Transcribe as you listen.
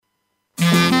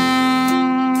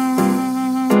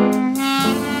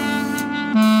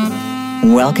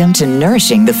Welcome to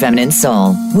Nourishing the Feminine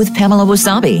Soul with Pamela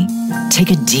Wasabi. Take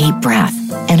a deep breath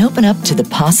and open up to the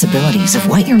possibilities of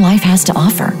what your life has to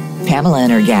offer. Pamela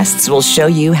and her guests will show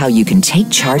you how you can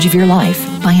take charge of your life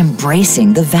by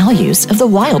embracing the values of the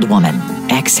wild woman.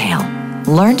 Exhale.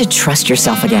 Learn to trust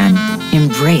yourself again.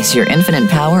 Embrace your infinite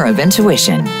power of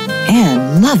intuition.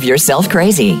 And love yourself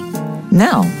crazy.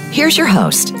 Now, here's your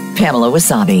host, Pamela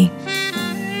Wasabi.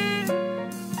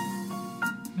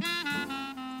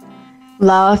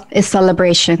 Love is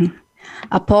Celebration,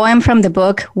 a poem from the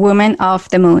book Women of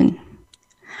the Moon.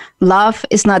 Love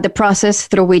is not the process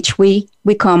through which we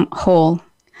become whole.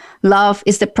 Love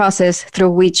is the process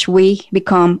through which we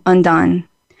become undone.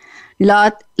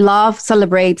 Love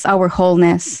celebrates our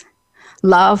wholeness.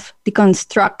 Love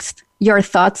deconstructs your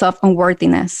thoughts of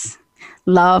unworthiness.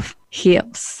 Love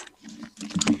heals.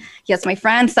 Yes, my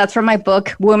friends, that's from my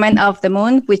book, Women of the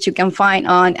Moon, which you can find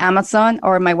on Amazon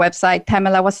or my website,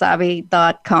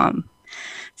 PamelaWasabi.com.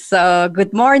 So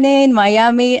good morning,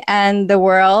 Miami and the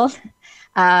world.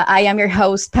 I am your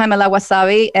host, Pamela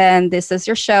Wasabi, and this is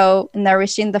your show,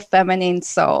 Nourishing the Feminine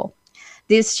Soul.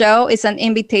 This show is an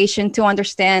invitation to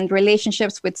understand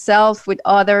relationships with self, with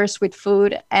others, with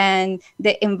food, and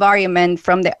the environment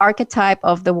from the archetype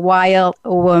of the wild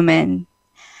woman.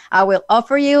 I will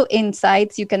offer you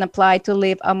insights you can apply to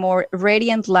live a more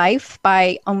radiant life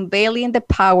by unveiling the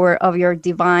power of your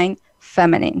divine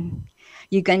feminine.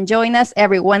 You can join us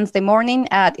every Wednesday morning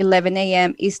at 11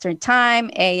 a.m. Eastern Time,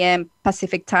 a.m.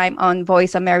 Pacific Time on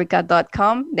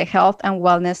voiceamerica.com, the health and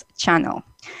wellness channel.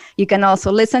 You can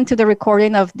also listen to the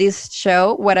recording of this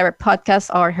show, whatever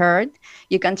podcasts are heard.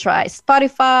 You can try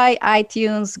Spotify,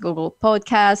 iTunes, Google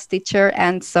Podcasts, Stitcher,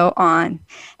 and so on.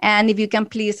 And if you can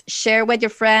please share with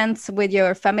your friends, with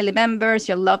your family members,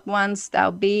 your loved ones, that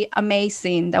would be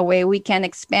amazing. That way we can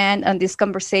expand on this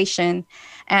conversation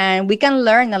and we can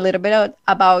learn a little bit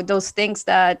about those things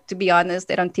that, to be honest,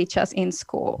 they don't teach us in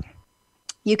school.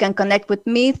 You can connect with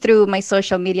me through my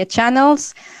social media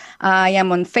channels. I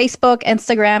am on Facebook,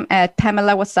 Instagram at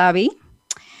Pamela Wasabi.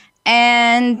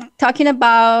 And talking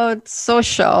about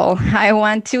social, I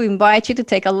want to invite you to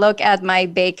take a look at my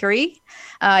bakery.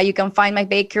 You can find my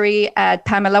bakery at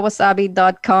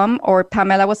PamelaWasabi.com or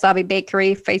Pamela Wasabi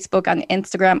Bakery, Facebook and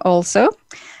Instagram also.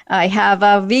 I have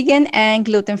a vegan and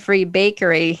gluten-free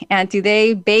bakery. And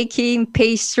today, baking,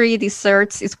 pastry,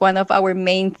 desserts is one of our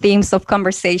main themes of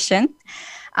conversation.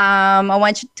 I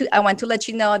want to let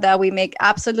you know that we make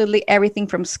absolutely everything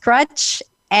from scratch,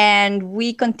 and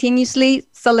we continuously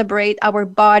celebrate our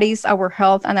bodies, our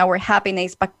health, and our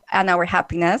happiness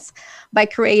by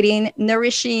creating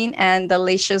nourishing and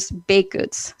delicious baked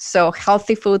goods. So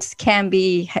healthy foods can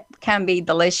be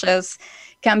delicious,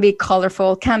 can be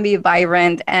colorful, can be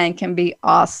vibrant, and can be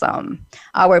awesome.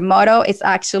 Our motto is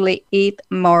actually Eat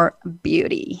More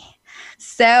Beauty.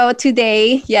 So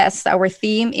today, yes, our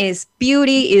theme is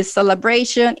beauty, is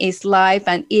celebration, is life,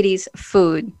 and it is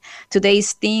food.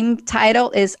 Today's theme title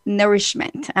is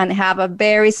nourishment, and I have a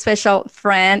very special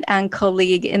friend and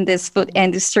colleague in this food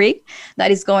industry that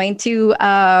is going to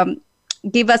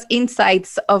give us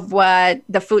insights of what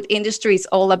the food industry is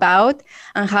all about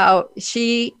and how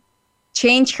she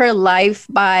changed her life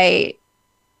by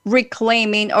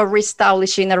reclaiming or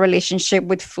reestablishing a relationship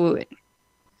with food.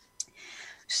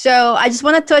 So I just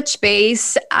want to touch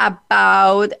base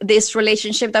about this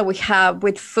relationship that we have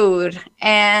with food.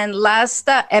 And last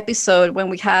episode, when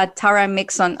we had Tara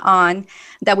Mixon on,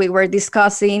 that we were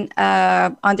discussing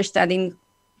understanding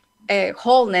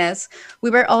wholeness, we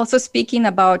were also speaking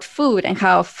about food and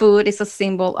how food is a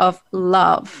symbol of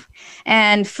love.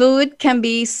 And food can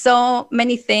be so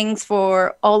many things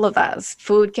for all of us.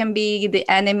 Food can be the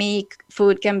enemy,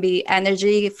 food can be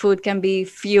energy, food can be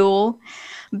fuel.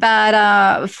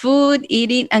 But food,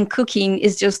 eating, and cooking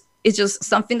is just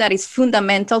something that is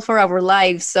fundamental for our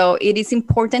lives. So it is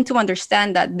important to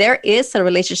understand that there is a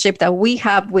relationship that we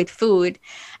have with food.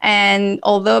 And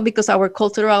although because our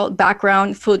cultural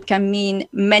background, food can mean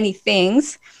many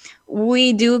things,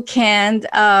 we can't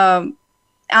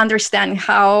understand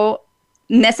how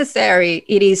necessary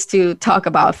it is to talk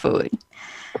about food.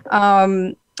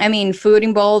 Food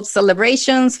involves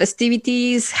celebrations,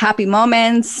 festivities, happy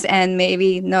moments, and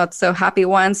maybe not so happy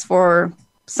ones for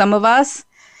some of us.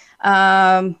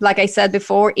 Like I said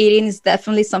before, eating is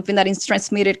definitely something that is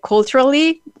transmitted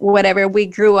culturally. Wherever we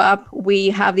grew up,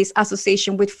 we have this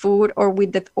association with food or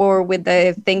with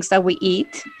the things that we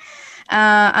eat.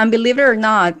 And believe it or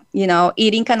not,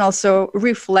 eating can also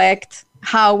reflect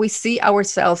how we see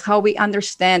ourselves, how we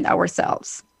understand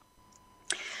ourselves.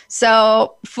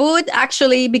 So food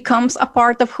actually becomes a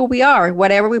part of who we are.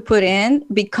 Whatever we put in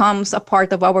becomes a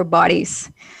part of our bodies.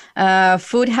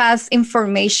 Food has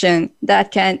information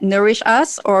that can nourish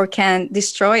us or can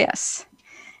destroy us.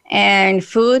 And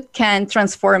food can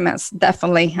transform us,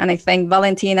 definitely. And I think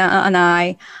Valentina and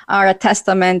I are a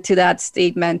testament to that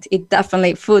statement.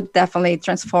 Food definitely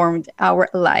transformed our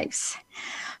lives.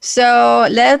 So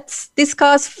let's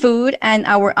discuss food and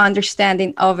our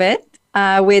understanding of it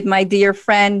with my dear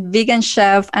friend, vegan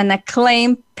chef, and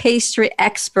acclaimed pastry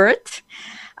expert,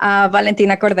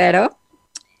 Valentina Cordero.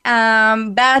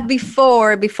 But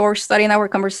before starting our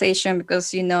conversation,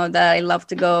 because you know that I love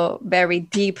to go very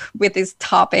deep with this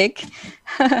topic,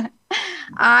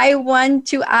 I want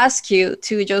to ask you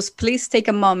to just please take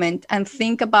a moment and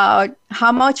think about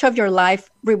how much of your life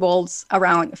revolves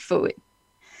around food.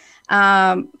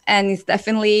 And it's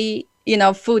definitely,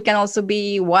 food can also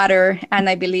be water, and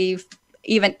I believe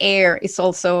even air is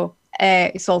also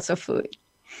food.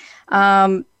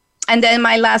 And then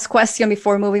my last question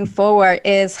before moving forward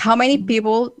is, how many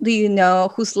people do you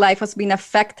know whose life has been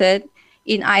affected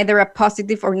in either a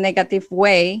positive or negative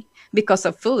way because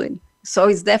of food? So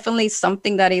it's definitely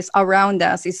something that is around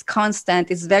us, it's constant,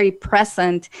 it's very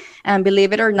present. And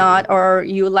believe it or not, or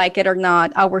you like it or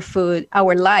not,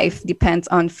 our life depends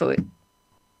on food.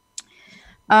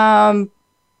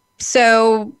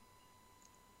 So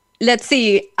let's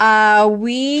see.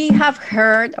 We have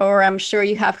heard, or I'm sure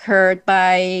you have heard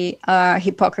by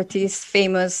Hippocrates'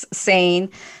 famous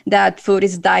saying that food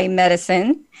is thy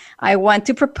medicine. I want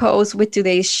to propose with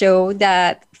today's show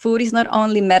that food is not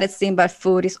only medicine, but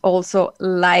food is also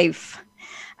life.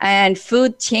 And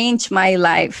food changed my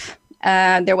life.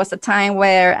 There was a time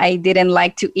where I didn't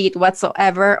like to eat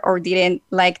whatsoever, or didn't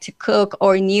like to cook,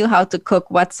 or knew how to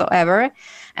cook whatsoever.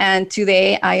 And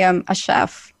today I am a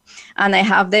chef. And I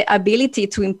have the ability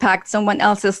to impact someone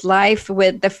else's life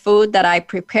with the food that I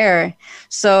prepare.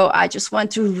 So I just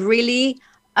want to really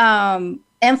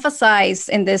emphasize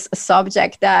in this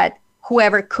subject that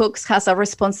whoever cooks has a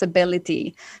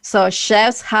responsibility. So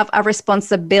chefs have a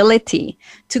responsibility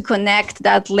to connect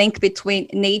that link between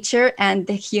nature and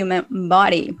the human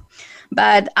body.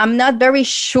 But I'm not very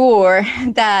sure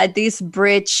that this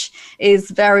bridge is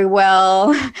very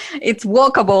well, it's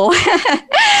walkable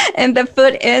in the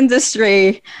food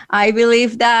industry. I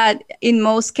believe that in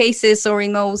most cases, or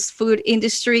in most food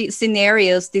industry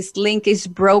scenarios, this link is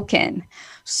broken.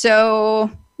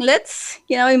 So let's,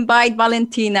 invite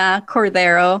Valentina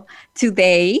Cordero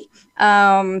today.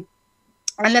 And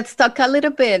let's talk a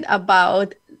little bit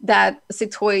about that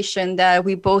situation that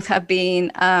we both have been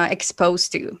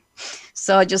exposed to.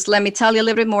 So just let me tell you a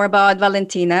little bit more about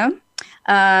Valentina.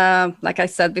 Like I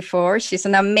said before, she's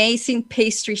an amazing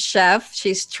pastry chef.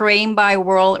 She's trained by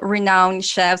world-renowned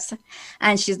chefs,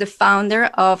 and she's the founder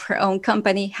of her own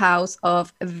company, House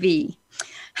of V.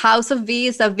 House of V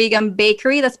is a vegan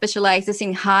bakery that specializes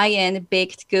in high-end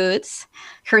baked goods.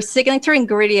 Her signature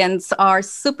ingredients are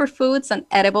superfoods and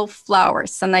edible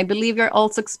flours. And I believe you're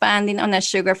also expanding on a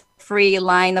sugar-free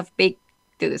line of baked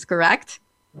goods, correct?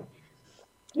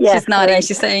 Yes, she's nodding. correct.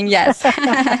 She's saying yes.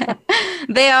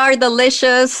 They are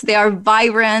delicious. They are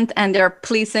vibrant, and they're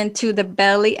pleasant to the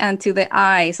belly and to the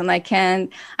eyes. And I can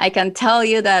tell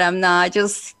you that I'm not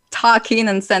just talking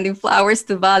and sending flowers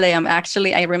to Vale.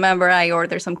 I remember I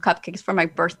ordered some cupcakes for my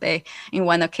birthday in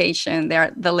one occasion.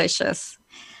 They're delicious.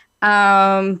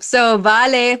 So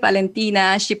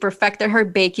Valentina, she perfected her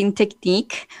baking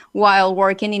technique while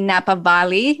working in Napa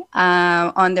Valley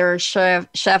under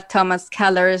Chef Thomas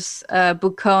Keller's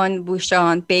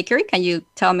Bouchon Bakery. Can you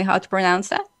tell me how to pronounce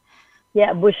that?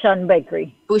 Yeah, Bouchon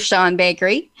Bakery. Bouchon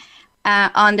Bakery,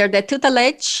 under the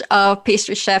tutelage of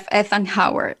pastry chef Ethan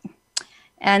Howard.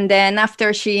 And then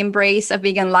after she embraced a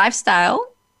vegan lifestyle,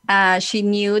 she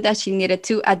knew that she needed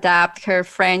to adapt her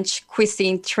French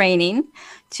cuisine training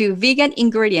to vegan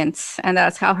ingredients. And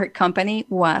that's how her company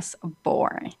was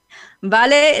born.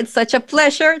 Vale, it's such a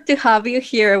pleasure to have you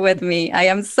here with me. I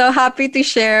am so happy to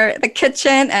share the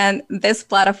kitchen and this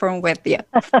platform with you.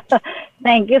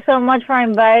 Thank you so much for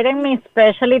inviting me,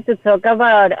 especially to talk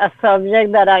about a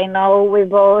subject that I know we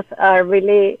both are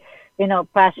really,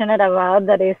 passionate about,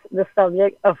 that is the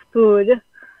subject of food,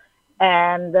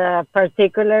 and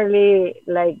particularly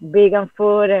like vegan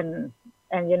food and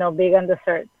vegan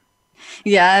desserts.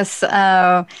 Yes,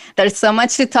 there's so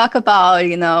much to talk about,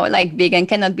 like vegan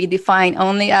cannot be defined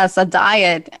only as a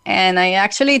diet. And I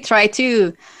actually try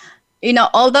to,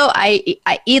 although I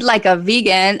eat like a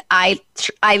vegan, I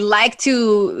like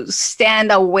to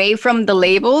stand away from the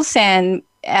labels and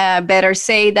better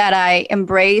say that I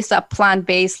embrace a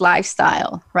plant-based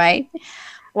lifestyle, right?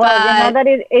 Well, you know But that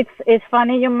it's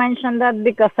funny you mentioned that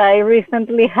because I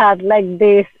recently had like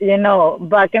this,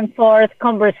 back and forth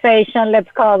conversation,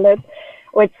 let's call it,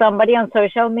 with somebody on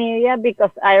social media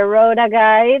because I wrote a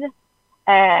guide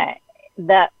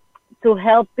that to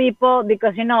help people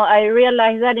because I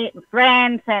realized that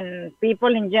friends and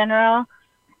people in general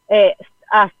uh,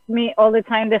 ask me all the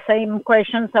time the same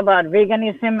questions about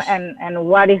veganism and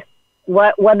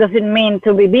what does it mean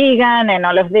to be vegan and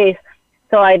all of this.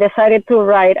 So I decided to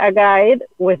write a guide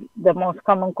with the most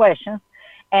common questions,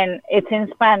 and it's in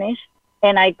Spanish.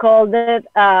 And I called it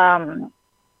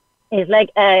it's like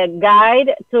a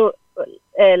guide to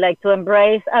like to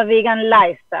embrace a vegan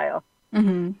lifestyle.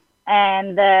 mhm.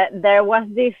 And there was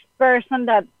this person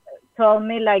that told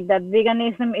me like that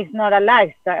veganism is not a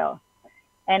lifestyle.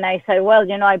 And I said, well,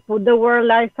 I put the word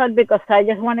lifestyle because I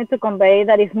just wanted to convey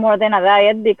that it's more than a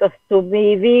diet because to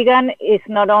be vegan is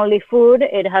not only food,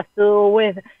 it has to do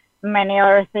with many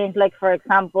other things. Like, for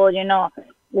example,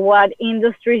 what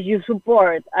industries you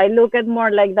support. I look at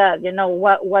more like that,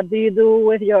 what do you do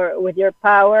with your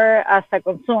power as a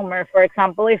consumer? For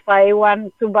example, if I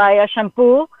want to buy a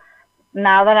shampoo,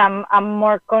 now that I'm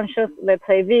more conscious, let's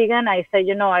say vegan, I say,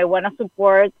 I want to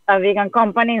support a vegan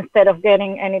company instead of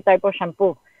getting any type of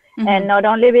shampoo. And not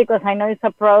only because I know it's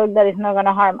a product that is not going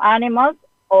to harm animals,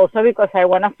 also because I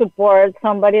want to support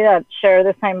somebody that shares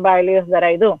the same values that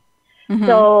I do.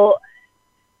 So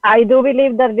I do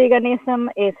believe that veganism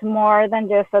is more than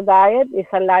just a diet, it's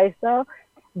a lifestyle,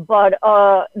 but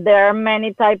there are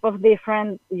many type of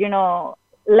different,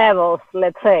 levels,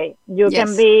 let's say. You can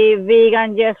Yes. be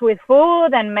vegan just with food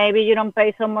and maybe you don't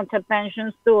pay so much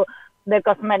attention to the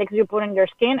cosmetics you put in your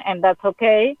skin, and that's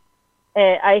okay.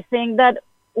 I think that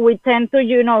we tend to,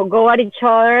 go at each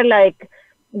other like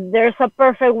there's a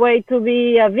perfect way to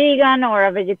be a vegan or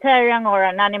a vegetarian or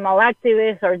an animal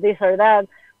activist or this or that.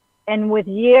 And with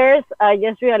years, I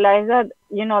just realized that,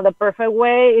 the perfect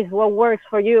way is what works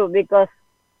for you because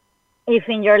if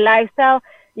in your lifestyle,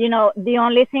 the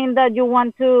only thing that you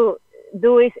want to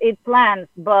do is eat plants,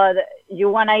 but you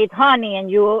want to eat honey and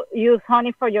you use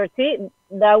honey for your tea,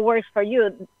 that works for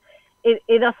you.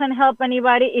 It doesn't help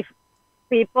anybody if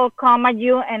people come at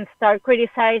you and start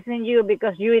criticizing you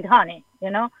because you eat honey.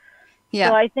 So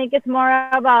Yeah. I think it's more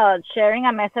about sharing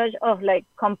a message of like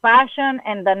compassion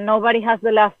and that nobody has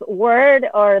the last word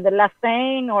or the last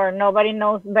thing or nobody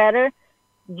knows better.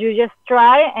 You just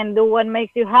try and do what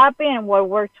makes you happy and what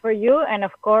works for you. And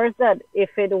of course, that if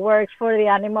it works for the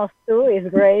animals too, is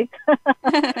great.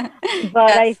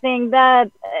 But I Yes. think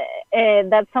that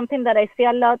that's something that I see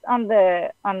a lot on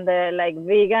the like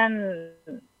vegan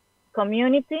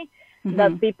community.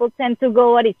 That people tend to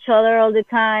go at each other all the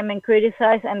time and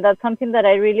criticize, and that's something that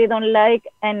I really don't like.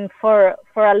 And for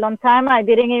a long time, I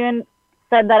didn't even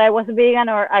said that I was vegan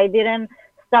or I didn't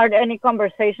start any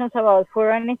conversations about food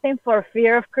or anything for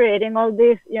fear of creating all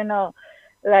this,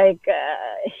 like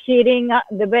heating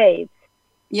debates.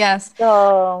 Yes.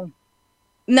 So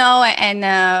No, and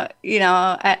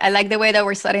I like the way that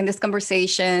we're starting this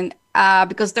conversation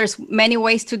because there's many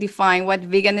ways to define what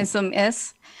veganism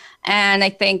is, and I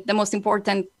think the most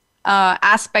important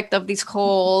aspect of this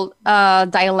whole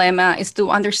dilemma is to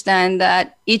understand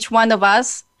that each one of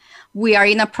us, we are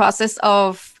in a process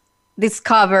of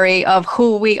discovery of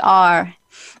who we are,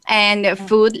 and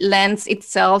food lends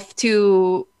itself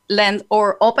to lend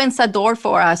or opens a door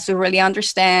for us to really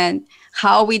understand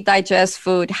how we digest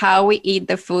food, how we eat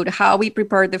the food, how we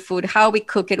prepare the food, how we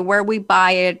cook it, where we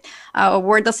buy it,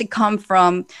 where does it come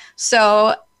from.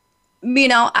 So,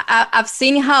 I've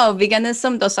seen how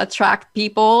veganism does attract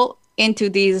people into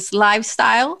this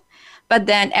lifestyle, but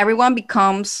then everyone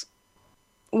becomes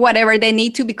whatever they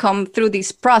need to become through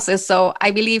this process. So I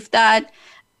believe that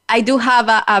I do have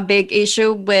a big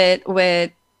issue with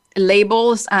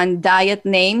labels and diet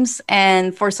names.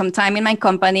 And for some time in my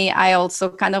company, I also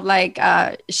kind of like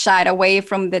shied away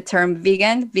from the term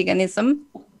veganism,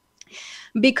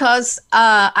 because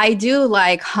I do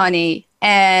like honey.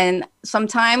 And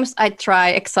sometimes I try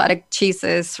exotic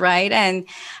cheeses, right? And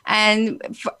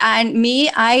me,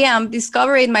 I am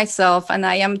discovering myself, and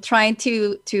I am trying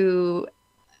to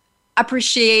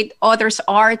appreciate others'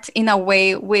 art in a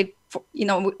way with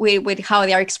how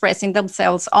they are expressing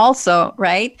themselves also,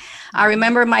 right? I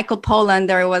remember Michael Pollan,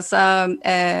 there was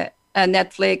a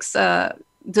Netflix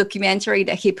documentary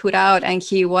that he put out, and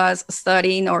he was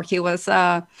studying, or he was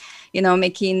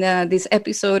making this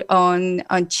episode on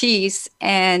cheese,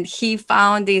 and he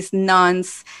found these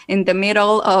nuns in the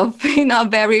middle of a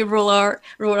very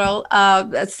rural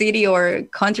city or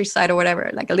countryside or whatever,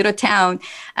 like a little town,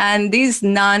 and these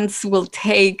nuns will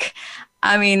take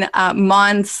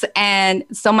months and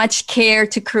so much care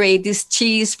to create this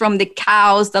cheese from the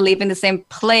cows that live in the same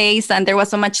place. And there was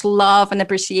so much love and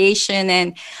appreciation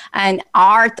and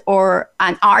art to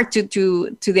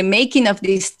the making of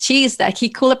this cheese that he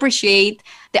could appreciate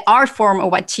the art form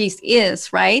of what cheese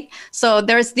is, right? So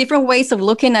there's different ways of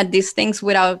looking at these things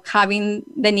without having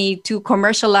the need to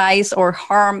commercialize or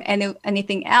harm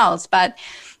anything else. But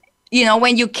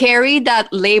when you carry that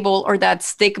label or that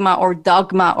stigma or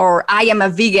dogma, or I am a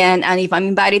vegan, and if I'm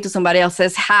invited to somebody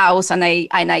else's house and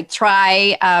I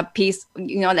try a piece,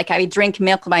 like I drink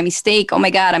milk by mistake, oh my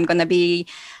God, I'm gonna be,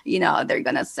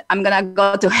 I'm gonna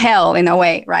go to hell in a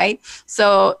way, right?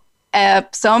 So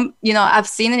I've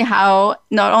seen how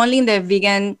not only in the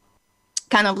vegan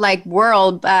kind of like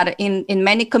world, but in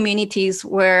many communities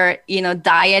where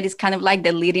diet is kind of like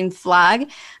the leading flag,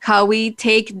 how we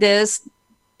take this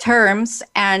terms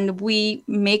and we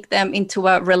make them into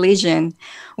a religion,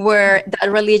 where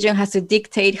that religion has to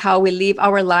dictate how we live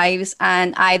our lives,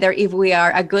 and either if we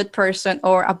are a good person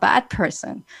or a bad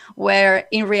person, where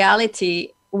in reality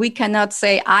we cannot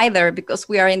say either, because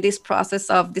we are in this process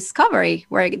of discovery.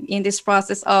 We're in this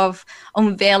process of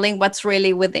unveiling what's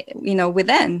really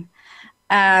within.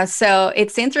 So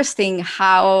it's interesting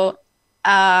how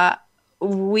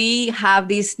we have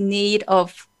this need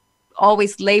of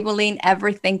always labeling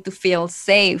everything to feel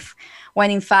safe, when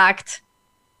in fact,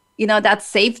 that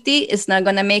safety is not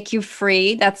going to make you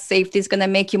free. That safety is going to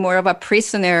make you more of a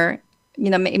prisoner.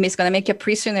 It's going to make you a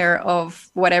prisoner of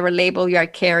whatever label you are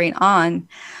carrying on.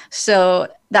 So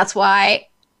that's why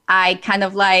I kind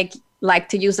of like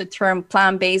to use the term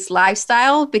plant-based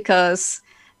lifestyle, because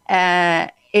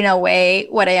in a way,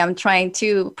 what I am trying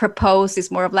to propose is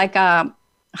more of like a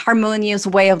harmonious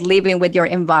way of living with your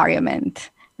environment.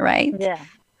 Right. Yeah.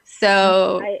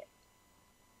 So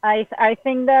I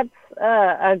think that's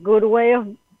a good way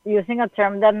of using a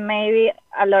term that maybe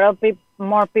a lot of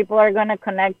more people are going to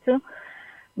connect to.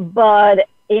 But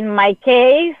in my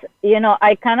case,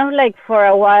 I kind of like, for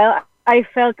a while, I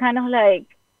felt kind of like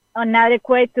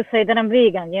inadequate to say that I'm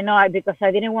vegan, because I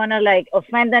didn't want to like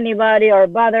offend anybody or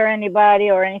bother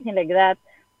anybody or anything like that.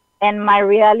 And my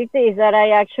reality is that I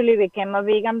actually became a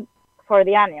vegan for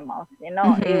the animals.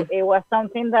 Mm-hmm. It was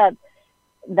something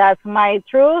that's my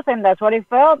truth, and that's what it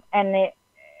felt, and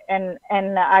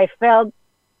I felt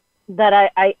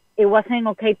that it wasn't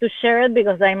okay to share it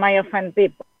because I might offend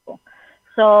people.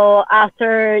 So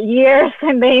after years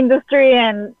in the industry,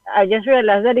 and I just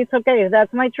realized that it's okay if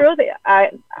that's my truth.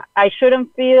 I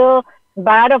shouldn't feel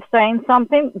bad of saying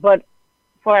something, but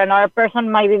for another person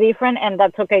might be different, and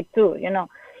that's okay too.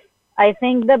 I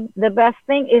think the best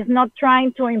thing is not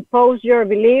trying to impose your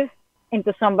beliefs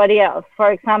into somebody else.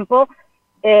 For example,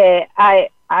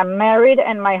 I'm married,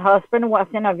 and my husband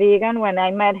wasn't a vegan when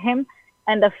I met him.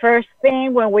 And the first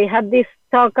thing when we had this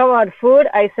talk about food,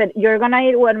 I said, you're going to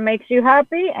eat what makes you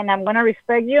happy, and I'm going to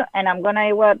respect you, and I'm going to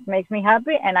eat what makes me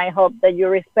happy, and I hope that you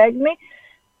respect me.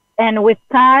 And with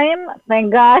time,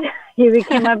 thank God, he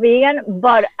became a vegan,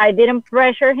 but I didn't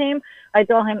pressure him. I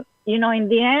told him, in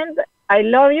the end, I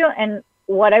love you, and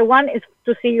what I want is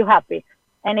to see you happy.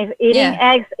 And if eating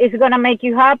eggs is going to make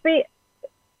you happy,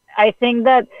 I think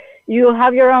that you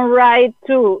have your own right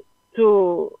to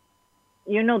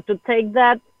take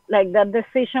that, like that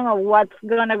decision of what's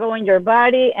going to go in your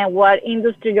body and what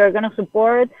industry you're going to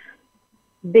support,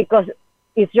 because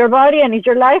it's your body and it's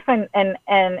your life. And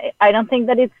I don't think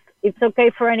that it's okay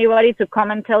for anybody to come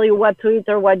and tell you what to eat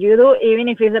or what you do, even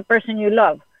if it's the person you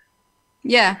love.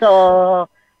 Yeah. So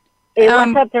it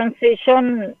was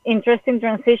a interesting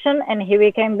transition, and he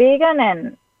became vegan,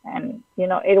 and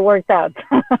it worked out.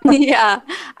 Yeah.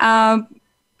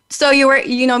 So you were,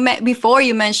 before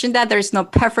you mentioned that there's no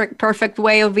perfect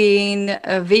way of being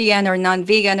a vegan or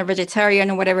non-vegan or vegetarian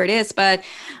or whatever it is. But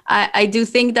I do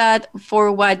think that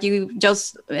for what you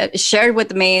just shared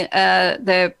with me,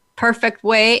 the perfect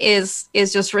way is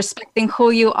just respecting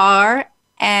who you are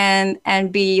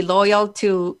and be loyal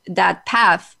to that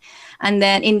path. And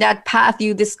then in that path,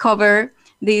 you discover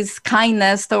this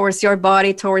kindness towards your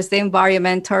body, towards the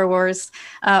environment, towards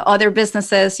other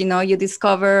businesses. You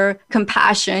discover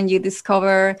compassion, you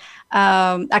discover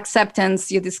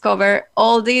acceptance, you discover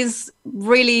all these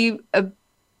really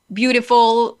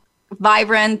beautiful,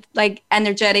 vibrant, like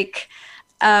energetic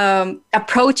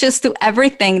approaches to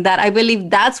everything, that I believe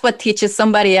that's what teaches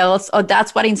somebody else, or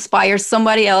that's what inspires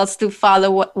somebody else to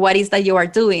follow what is that you are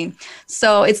doing.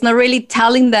 So it's not really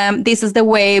telling them this is the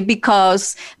way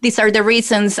because these are the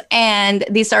reasons and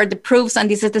these are the proofs and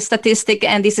this is the statistic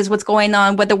and this is what's going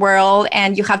on with the world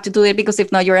and you have to do it because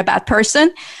if not, you're a bad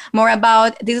person. More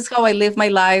about this is how I live my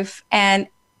life, and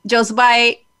just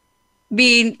by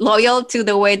being loyal to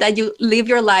the way that you live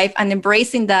your life and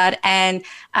embracing that and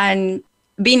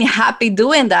being happy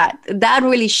doing that. That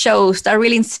really shows, that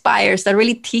really inspires, that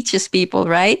really teaches people,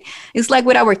 right? It's like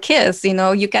with our kids,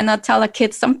 you cannot tell a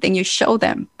kid something, you show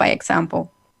them by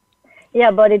example. Yeah,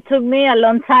 but it took me a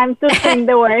long time to think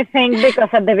the way I think, because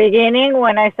at the beginning,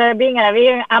 when I started being a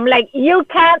vegan, I'm like, you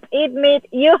can't eat meat.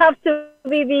 You have to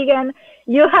be vegan.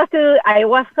 You have to. I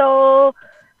was so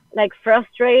like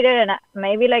frustrated and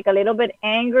maybe like a little bit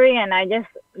angry. And I just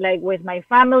like with my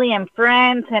family and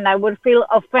friends, and I would feel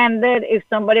offended if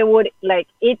somebody would like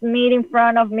eat meat in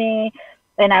front of me.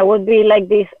 And I would be like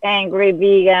this angry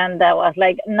vegan that was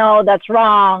like, no, that's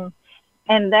wrong.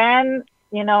 And then,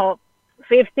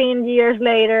 15 years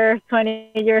later, 20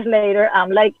 years later,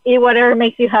 I'm like, eat whatever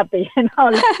makes you happy,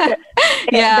 Like,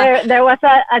 yeah. There was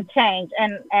a change,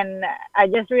 and I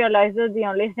just realized that the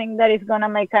only thing that is gonna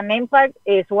make an impact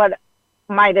is what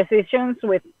my decisions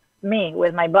with me,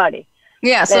 with my body.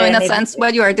 Yeah, so in a sense,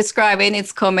 what you are describing,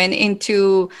 it's coming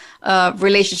into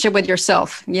relationship with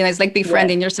yourself. It's like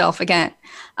befriending yourself again.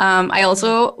 I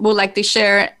also would like to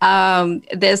share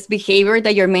this behavior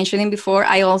that you're mentioning before.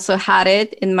 I also had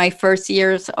it in my first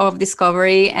years of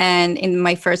discovery and in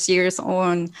my first years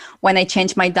on when I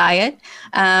changed my diet.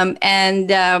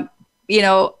 I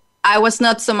was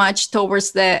not so much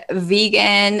towards the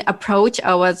vegan approach.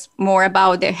 I was more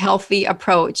about the healthy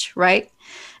approach, right?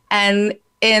 And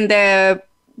in the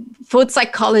food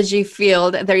psychology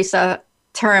field, there is a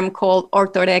term called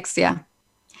orthorexia.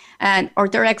 And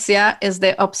orthorexia is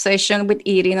the obsession with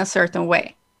eating a certain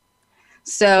way.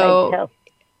 So,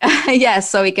 yes,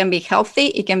 so it can be healthy,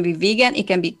 it can be vegan, it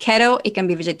can be keto, it can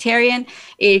be vegetarian,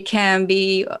 it can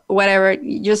be whatever,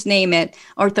 just name it.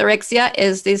 Orthorexia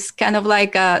is this kind of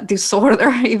like a disorder,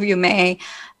 if you may,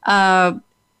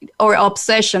 or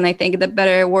obsession. I think the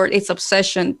better word is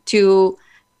obsession to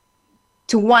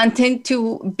wanting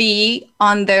to be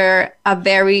under a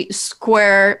very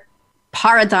square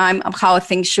paradigm of how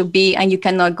things should be, and you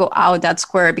cannot go out that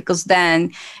square, because then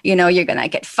you're gonna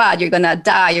get fat, you're gonna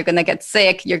die, you're gonna get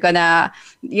sick, you're gonna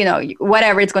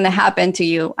whatever, it's gonna happen to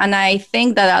you. And I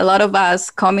think that a lot of us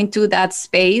come into that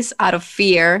space out of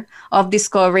fear of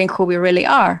discovering who we really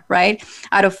are, right?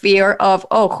 Out of fear of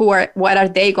what are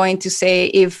they going to say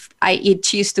if I eat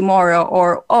cheese tomorrow,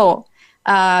 or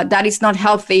that is not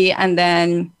healthy, and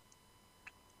then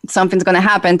something's going to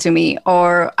happen to me,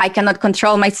 or I cannot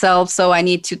control myself, so I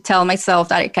need to tell myself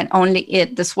that I can only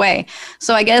eat this way.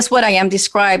 So I guess what I am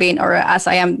describing, or as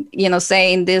I am,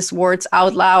 saying these words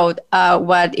out loud,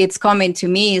 what it's coming to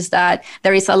me is that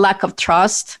there is a lack of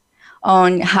trust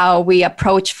on how we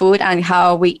approach food and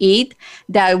how we eat,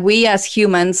 that we as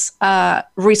humans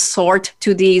resort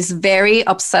to these very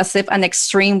obsessive and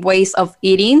extreme ways of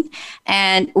eating,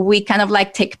 and we kind of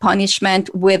like take punishment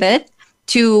with it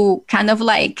to kind of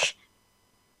like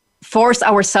force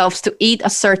ourselves to eat a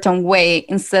certain way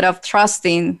instead of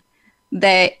trusting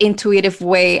the intuitive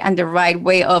way and the right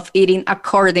way of eating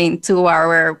according to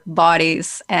our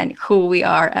bodies and who we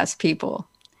are as people.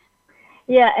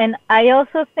 Yeah, and I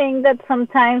also think that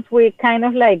sometimes we kind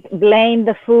of like blame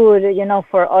the food,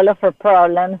 for all of our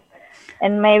problems.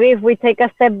 And maybe if we take a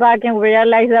step back and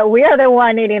realize that we are the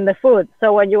one eating the food.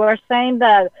 So what you are saying,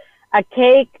 that a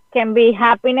cake can be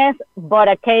happiness, but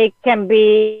a cake can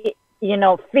be,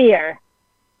 fear.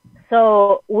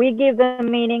 So we give the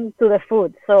meaning to the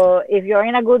food. So if you're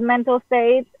in a good mental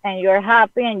state and you're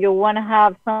happy and you want to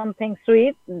have something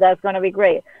sweet, that's going to be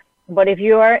great. But if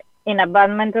you are in a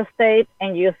bad mental state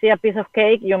and you see a piece of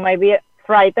cake, you might be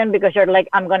frightened because you're like,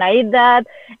 I'm going to eat that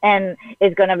and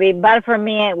it's going to be bad for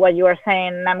me. What you are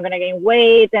saying, I'm going to gain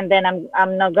weight and then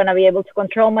I'm not going to be able to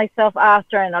control myself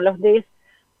after, and all of this.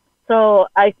 So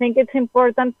I think it's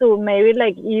important to maybe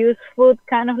like use food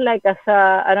kind of like as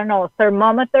a,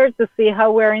 thermometer to see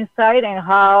how we're inside and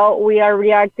how we are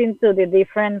reacting to the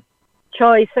different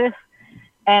choices.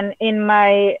 And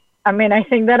I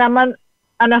think that I'm an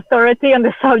authority on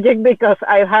the subject because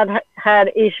I've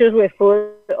had issues with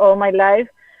food all my life.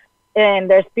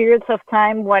 And there's periods of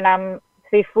time when I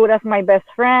see food as my best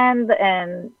friend.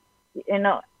 And,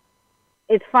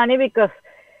 it's funny because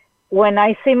when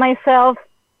I see myself,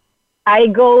 I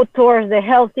go towards the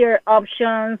healthier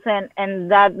options,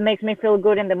 and that makes me feel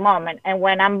good in the moment. And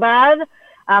when I'm bad,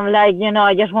 I'm like,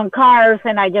 I just want carbs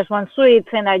and I just want sweets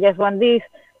and I just want this.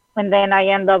 And then I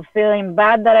end up feeling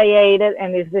bad that I ate it,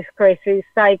 and it's this crazy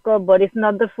cycle. But it's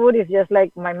not the food, it's just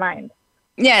like my mind.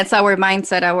 Yeah, it's our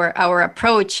mindset, our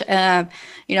approach. I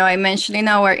mentioned in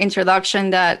our introduction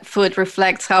that food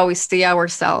reflects how we see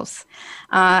ourselves.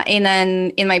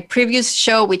 In my previous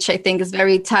show, which I think is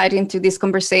very tied into this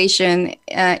conversation,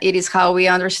 it is how we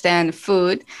understand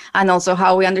food and also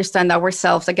how we understand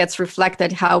ourselves that gets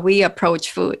reflected how we approach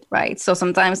food, right? So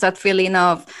sometimes that feeling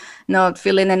of not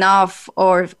feeling enough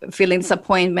or feeling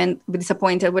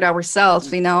disappointed with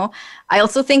ourselves, I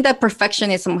also think that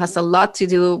perfectionism has a lot to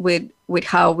do with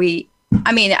how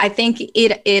I think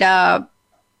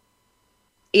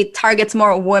it targets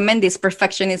more women, this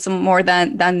perfectionism, more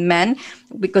than men,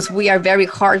 because we are very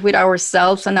hard with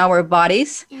ourselves and our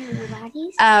bodies.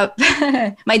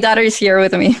 My daughter is here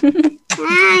with me.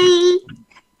 Hi.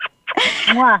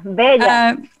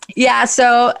 Bella. Yeah,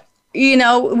 so,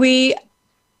 we,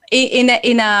 in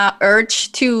a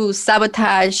urge to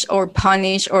sabotage or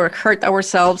punish or hurt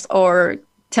ourselves, or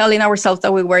telling ourselves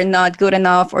that we were not good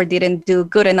enough or didn't do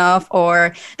good enough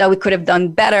or that we could have done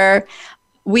better,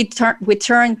 we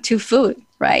turn to food,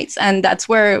 right? And that's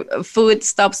where food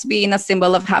stops being a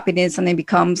symbol of happiness and it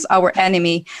becomes our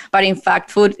enemy. But in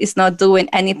fact, food is not doing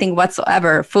anything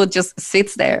whatsoever. Food just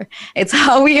sits there. It's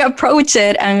how we approach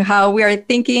it and how we are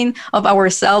thinking of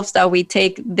ourselves that we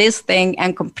take this thing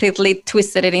and completely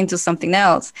twisted it into something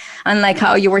else. And like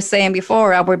how you were saying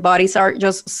before, our bodies are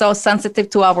just so sensitive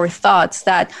to our thoughts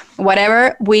that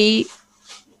whatever we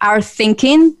are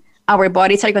thinking, our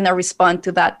bodies are going to respond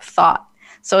to that thought.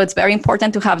 So it's very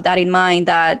important to have that in mind,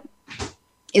 that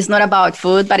it's not about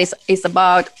food, but it's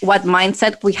about what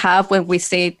mindset we have when we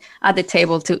sit at the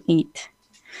table to eat.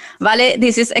 Vale,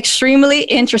 this is extremely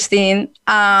interesting.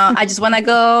 I just want to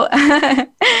go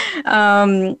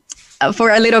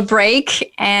for a little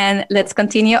break, and let's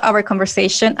continue our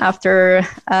conversation after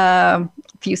a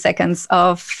few seconds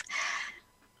of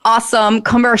awesome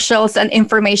commercials and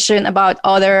information about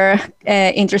other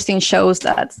interesting shows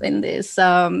that's in this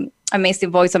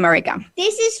amazing Voice America.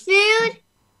 This is food.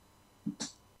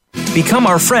 Become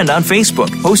our friend on Facebook.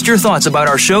 Post your thoughts about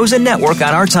our shows and network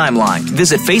on our timeline.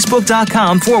 Visit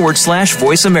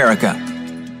facebook.com/Voice America.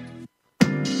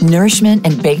 Nourishment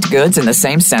and baked goods in the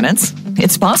same sentence?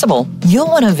 It's possible. You'll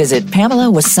want to visit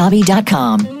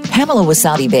PamelaWasabi.com. Pamela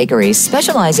Wasabi Bakery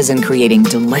specializes in creating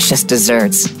delicious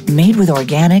desserts made with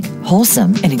organic,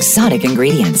 wholesome, and exotic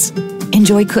ingredients.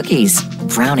 Enjoy cookies,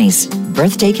 brownies,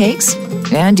 birthday cakes,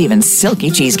 and even silky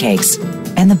cheesecakes.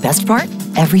 And the best part?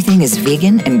 Everything is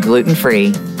vegan and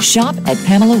gluten-free. Shop at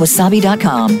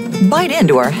PamelaWasabi.com. Bite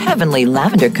into our heavenly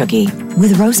lavender cookie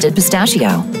with roasted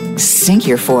pistachio. Sink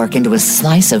your fork into a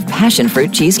slice of passion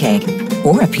fruit cheesecake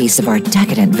or a piece of our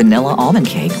decadent vanilla almond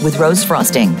cake with rose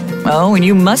frosting. Oh, and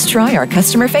you must try our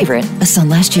customer favorite, a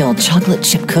celestial chocolate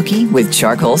chip cookie with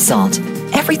charcoal salt.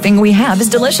 Everything we have is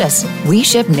delicious. We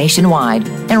ship nationwide.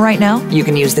 And right now, you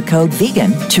can use the code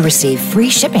VEGAN to receive free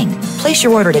shipping. Place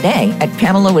your order today at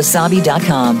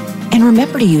PamelaWasabi.com. And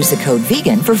remember to use the code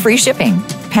VEGAN for free shipping.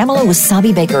 Pamela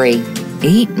Wasabi Bakery.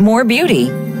 Eat more beauty.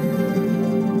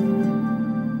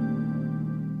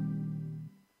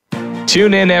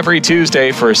 Tune in every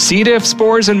Tuesday for C. diff,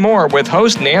 spores, and more with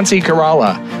host Nancy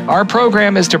Caralla. Our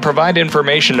program is to provide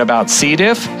information about C.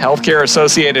 diff,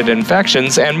 healthcare-associated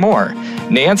infections, and more.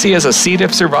 Nancy is a C.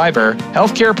 diff survivor,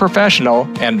 healthcare professional,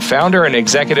 and founder and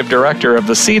executive director of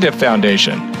the C. diff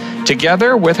Foundation.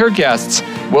 Together with her guests,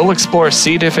 we'll explore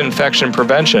C. diff infection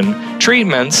prevention,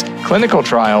 treatments, clinical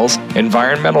trials,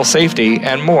 environmental safety,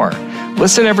 and more.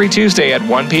 Listen every Tuesday at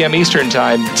 1 p.m. Eastern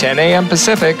Time, 10 a.m.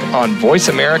 Pacific on Voice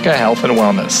America Health and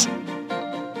Wellness.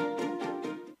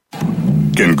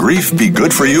 Can grief be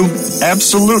good for you?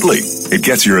 Absolutely. It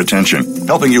gets your attention,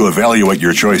 helping you evaluate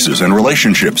your choices and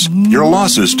relationships. Your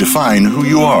losses define who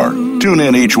you are. Tune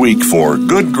in each week for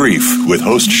Good Grief with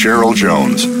host Cheryl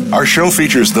Jones. Our show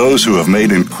features those who have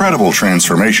made incredible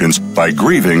transformations by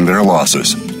grieving their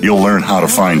losses. You'll learn how to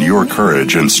find your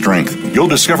courage and strength. You'll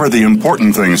discover the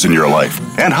important things in your life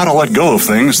and how to let go of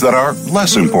things that are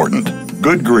less important.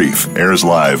 Good Grief airs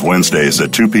live Wednesdays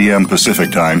at 2 p.m.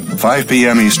 Pacific Time, 5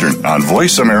 p.m. Eastern on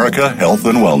Voice America Health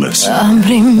and Wellness.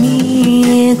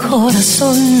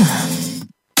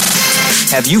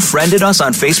 Have you friended us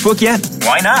on Facebook yet?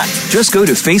 Why not? Just go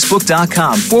to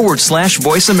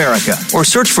facebook.com/Voice America or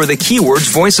search for the keywords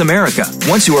Voice America.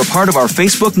 Once you are part of our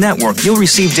Facebook network, you'll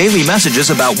receive daily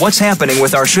messages about what's happening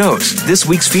with our shows, this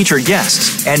week's featured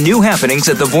guests, and new happenings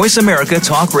at the Voice America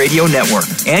Talk Radio Network.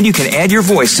 And you can add your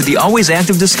voice to the always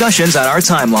active discussions on our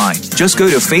timeline. Just go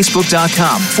to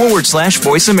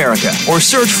facebook.com/Voice America or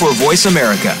search for Voice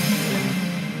America.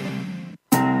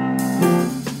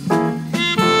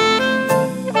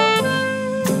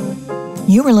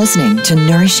 You are listening to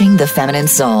Nourishing the Feminine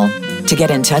Soul To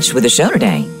get in touch with the show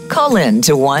today, call in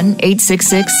to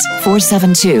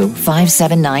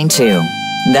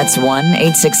 1-866-472-5792. That's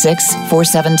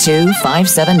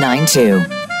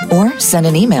 1-866-472-5792. Or send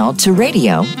an email to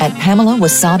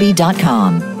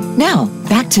radio@PamelaWasabi.com. Now,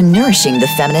 back to nourishing the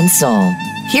feminine soul.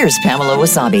 Here's Pamela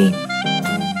Wasabi.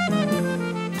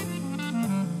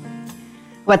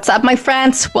 What's up, my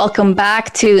friends? Welcome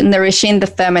back to Nourishing the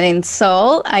Feminine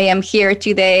Soul. I am here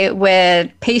today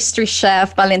with pastry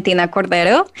chef Valentina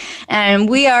Cordero, and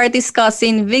we are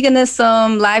discussing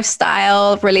veganism,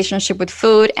 lifestyle, relationship with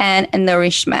food, and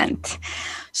nourishment.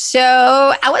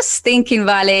 So I was thinking,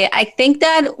 Vale, I think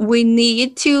that we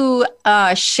need to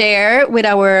share with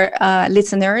our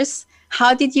listeners,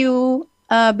 how did you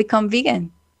become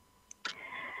vegan?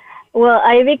 Well,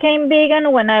 I became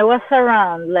vegan when I was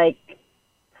around like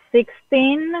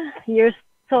 16 years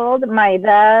old. My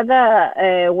dad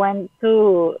went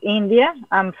to India.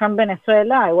 I'm from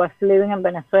Venezuela. I was living in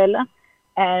Venezuela.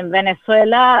 And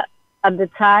Venezuela at the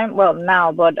time, well,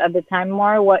 now, but at the time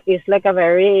more, what is like a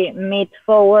very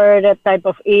meat-forward type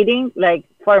of eating. Like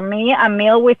for me, a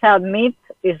meal without meat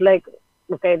is like,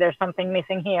 okay, there's something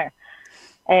missing here.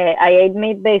 I ate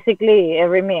meat basically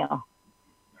every meal.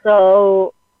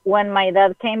 So when my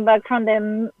dad came back from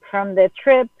the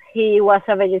trip, he was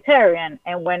a vegetarian.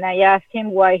 And when I asked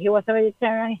him why he was a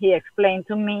vegetarian, he explained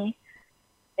to me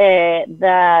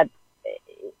that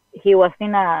he was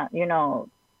in a,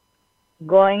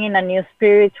 going in a new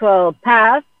spiritual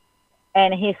path.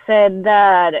 And he said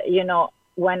that,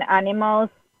 when animals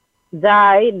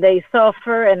die, they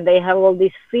suffer and they have all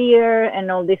this fear and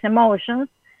all these emotions.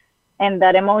 And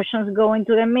that emotions go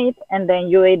into the meat, and then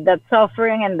you eat that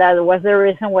suffering, and that was the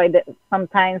reason why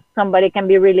sometimes somebody can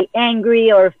be really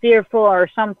angry or fearful or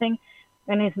something,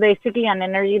 and it's basically an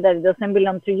energy that doesn't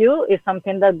belong to you. It's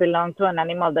something that belongs to an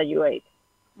animal that you ate.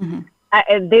 Mm-hmm.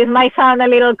 This might sound a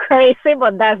little crazy,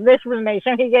 but that's the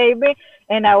explanation he gave me,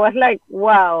 and I was like,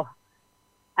 wow.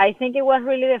 I think it was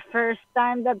really the first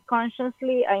time that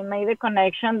consciously I made the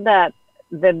connection that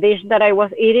the dish that I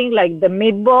was eating, like the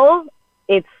meatball,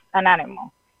 it's an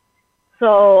animal.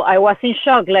 So I was in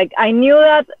shock. Like I knew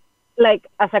that like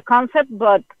as a concept,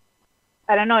 but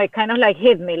I don't know, it kind of like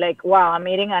hit me like, wow, I'm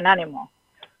eating an animal.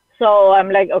 So I'm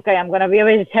like, okay, I'm going to be a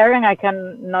vegetarian. I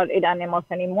cannot eat animals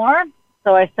anymore.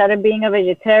 So I started being a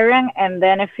vegetarian. And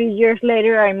then a few years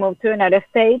later, I moved to the United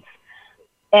States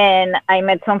and I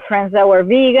met some friends that were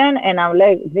vegan, and I'm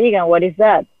like, vegan, what is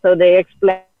that? So they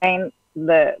explained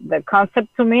the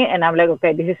concept to me, and I'm like,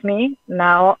 okay, this is me.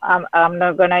 Now I'm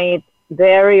not gonna eat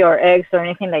dairy or eggs or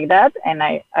anything like that. And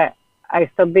I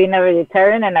stopped being a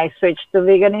vegetarian and I switched to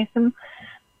veganism.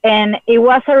 And it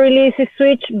was a really easy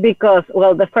switch because,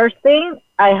 well, the first thing,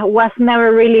 I was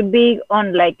never really big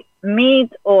on like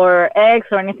meat or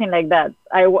eggs or anything like that.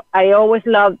 I always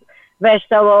loved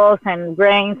vegetables and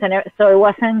grains, and so it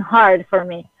wasn't hard for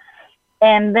me.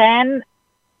 And then,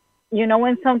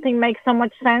 when something makes so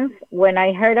much sense, when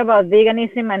I heard about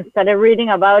veganism and started reading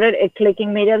about it, it clicked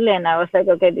immediately, and I was like,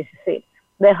 okay, this is it.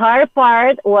 The hard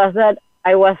part was that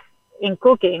I was in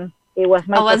cooking. It was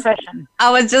my profession.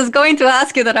 I was just going to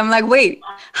ask you that. I'm like, wait,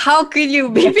 how could you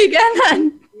be vegan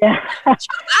and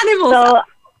animals? So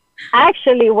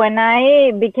actually, when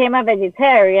I became a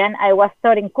vegetarian, I was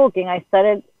studying cooking. I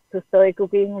started to study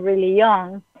cooking really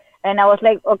young. And I was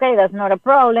like, okay, that's not a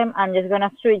problem. I'm just going to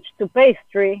switch to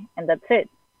pastry, and that's it.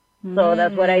 So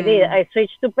that's what I did. I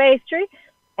switched to pastry,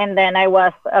 and then I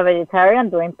was a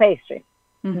vegetarian doing pastry.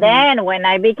 Mm-hmm. Then when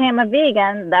I became a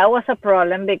vegan, that was a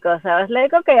problem because I was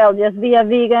like, okay, I'll just be a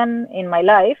vegan in my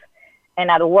life.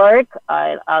 And at work,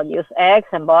 I'll use eggs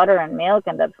and butter and milk,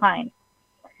 and that's fine.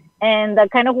 And that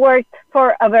kind of worked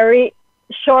for a very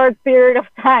short period of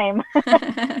time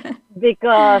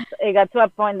because it got to a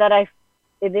point that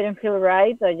it didn't feel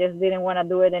right. I just didn't want to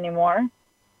do it anymore.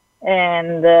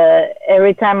 And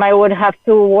every time I would have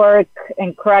to work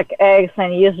and crack eggs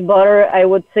and use butter, I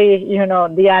would see,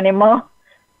 the animal.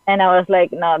 And I was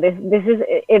like, no, this is,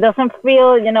 it doesn't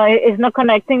feel, it's not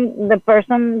connecting the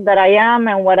person that I am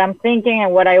and what I'm thinking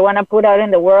and what I want to put out in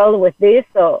the world with this.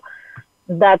 So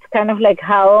that's kind of like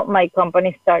how my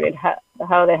company started,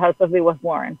 how the House of V was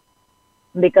born.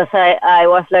 Because I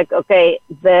was like, okay,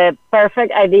 the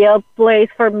perfect ideal place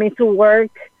for me to work,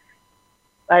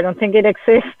 I don't think it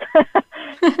exists.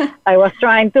 I was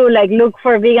trying to look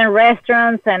for vegan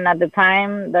restaurants, and at the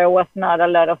time there was not a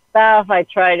lot of stuff. I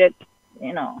tried it,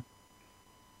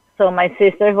 So my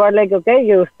sisters were like, okay,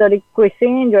 you study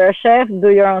cuisine, you're a chef, do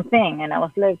your own thing. And I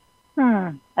was like,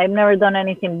 I've never done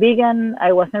anything vegan.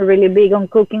 I wasn't really big on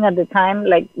cooking at the time,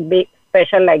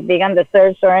 special vegan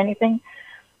desserts or anything.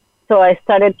 So I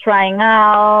started trying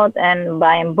out and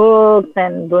buying books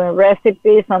and doing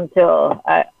recipes until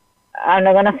I'm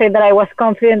not going to say that I was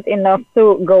confident enough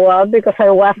to go out, because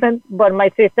I wasn't, but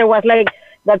my sister was like,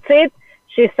 that's it.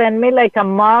 She sent me like a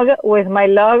mug with my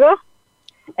logo,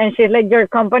 and she's like, your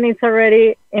company is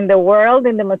already in the world,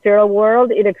 in the material world.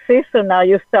 It exists, so now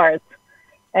you start.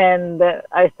 And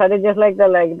I started just like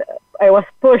I was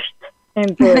pushed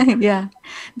into it. Yeah.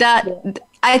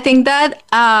 I think that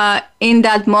in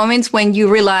that moment when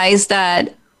you realize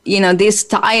that, this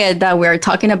diet that we're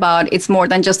talking about, it's more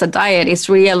than just a diet. It's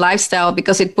really a lifestyle,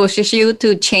 because it pushes you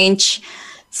to change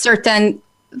certain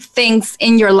things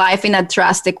in your life in a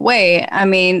drastic way. I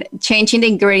mean, changing the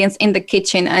ingredients in the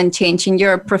kitchen and changing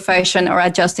your profession or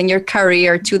adjusting your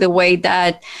career to the way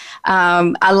that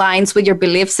aligns with your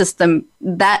belief system.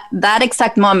 That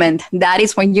exact moment, that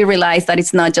is when you realize that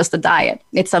it's not just a diet,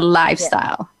 it's a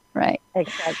lifestyle, right?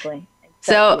 Exactly.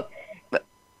 So,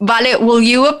 Vale, will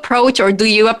you approach, or do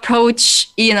you approach,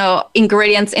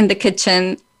 ingredients in the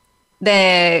kitchen,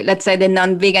 let's say the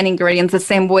non-vegan ingredients, the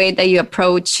same way that you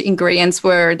approach ingredients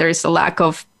where there's a lack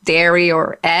of dairy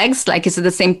or eggs? Like, is it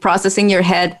the same process in your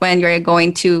head when you're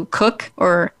going to cook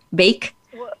or bake?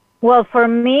 Well, for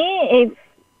me, it's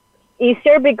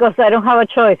easier because I don't have a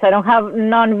choice. I don't have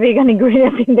non-vegan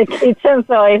ingredients in the kitchen.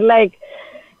 So it's like,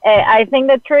 I think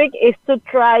the trick is to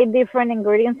try different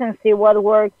ingredients and see what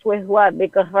works with what.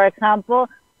 Because, for example,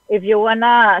 if you want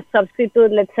to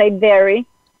substitute, let's say, dairy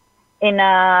in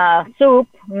a soup,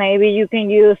 maybe you can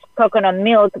use coconut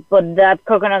milk, but that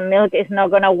coconut milk is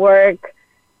not going to work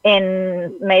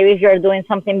in, maybe if you're doing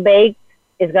something baked,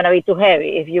 it's going to be too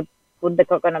heavy if you put the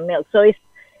coconut milk. So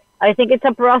I think it's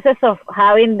a process of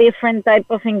having different type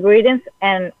of ingredients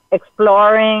and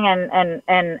exploring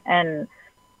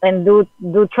and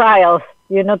do trials,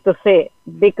 to see.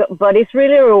 But it's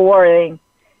really rewarding.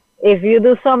 If you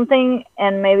do something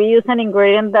and maybe use an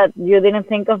ingredient that you didn't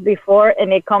think of before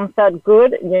and it comes out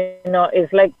good,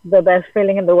 it's like the best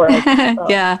feeling in the world. So.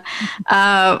 Yeah.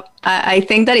 I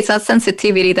think that it's a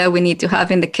sensitivity that we need to have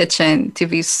in the kitchen, to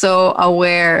be so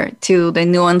aware to the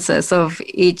nuances of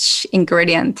each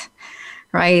ingredient,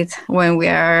 right? When we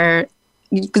are,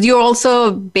 because you're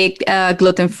also baked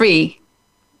gluten-free,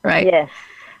 right? Yes.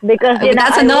 Because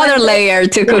that's another layer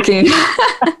to cooking.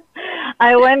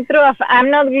 I went through,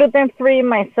 I'm not gluten-free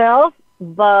myself,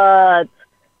 but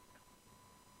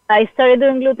I started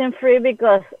doing gluten-free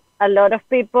because a lot of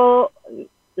people,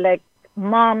 like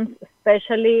moms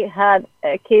especially, had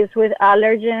kids with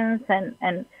allergens,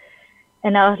 and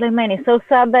I was like, man, it's so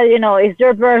sad that, it's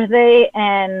your birthday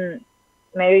and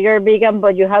maybe you're vegan,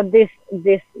 but you have this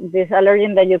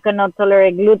allergen that you cannot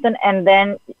tolerate gluten, and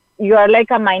then you are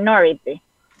like a minority.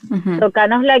 Mm-hmm. So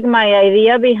kind of like my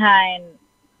idea behind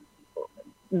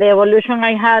the evolution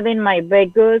I had in my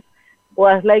baked goods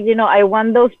was like, I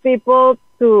want those people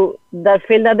that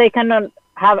feel that they cannot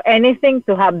have anything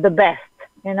to have the best,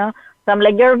 So I'm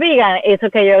like, you're vegan, it's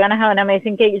okay, you're going to have an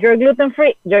amazing cake. You're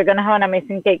gluten-free, you're going to have an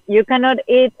amazing cake. You cannot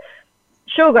eat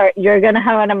sugar, you're going to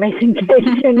have an amazing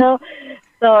cake,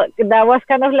 So that was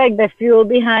kind of like the fuel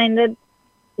behind it,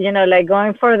 like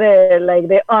going for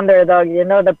the underdog,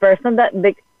 the person that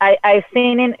I've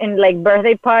seen in like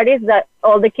birthday parties that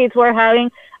all the kids were having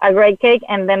a great cake,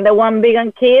 and then the one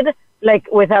vegan kid like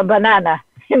with a banana,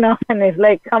 and it's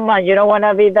like, come on, you don't want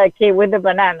to be that kid with the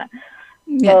banana.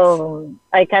 Yes. So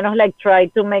I kind of like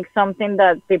tried to make something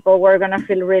that people were going to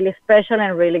feel really special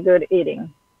and really good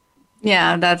eating.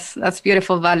 Yeah, that's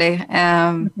beautiful, Vale.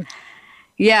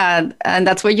 Yeah, and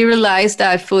that's where you realize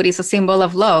that food is a symbol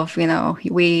of love.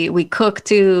 We cook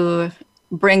to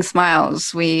bring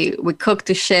smiles. We cook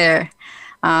to share.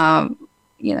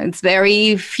 It's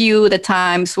very few the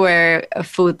times where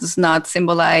food does not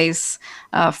symbolize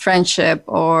friendship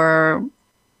or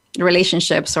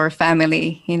relationships or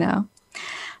family.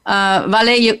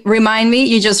 Vale,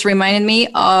 you just reminded me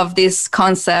of this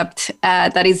concept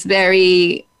that is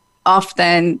very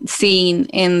often seen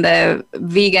in the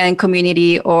vegan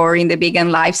community or in the vegan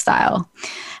lifestyle.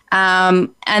 And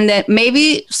that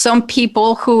maybe some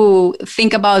people who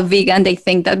think about vegan, they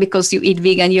think that because you eat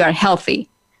vegan, you are healthy,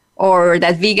 or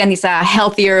that vegan is a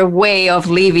healthier way of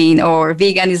living, or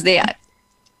vegan is the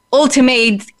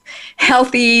ultimate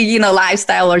healthy,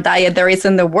 lifestyle or diet there is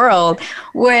in the world.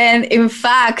 When in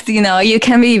fact, you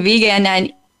can be vegan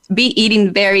and be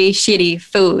eating very shitty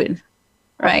food,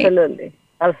 right?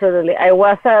 Absolutely. I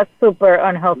was a super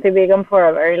unhealthy vegan for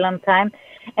a very long time.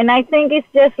 And I think it's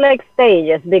just like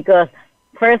stages, because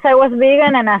first I was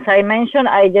vegan, and as I mentioned,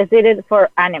 I just did it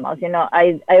for animals.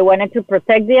 I wanted to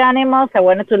protect the animals. I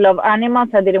wanted to love animals.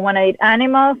 I didn't want to eat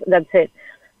animals. That's it.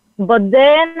 But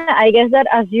then I guess that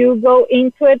as you go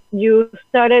into it, you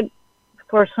started,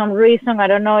 for some reason, I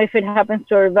don't know if it happens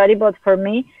to everybody, but for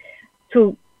me,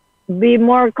 to be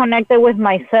more connected with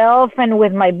myself and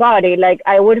with my body. Like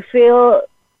I would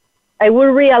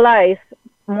realize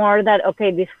more that, okay,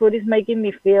 this food is making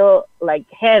me feel like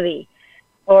heavy,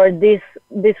 or this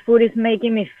food is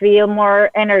making me feel more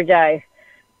energized.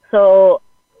 So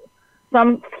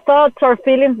some thoughts or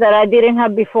feelings that I didn't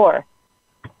have before.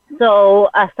 So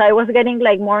as I was getting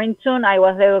like more in tune, I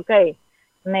was like, okay,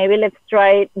 maybe let's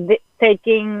try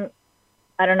taking,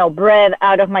 I don't know, bread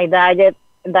out of my diet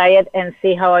and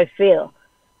see how I feel.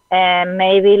 And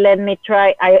maybe let me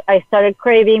try, I started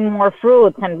craving more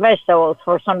fruits and vegetables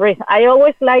for some reason. I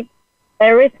always liked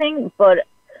everything, but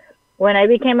when I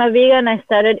became a vegan, I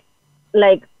started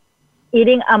like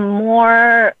eating a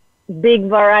more big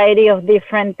variety of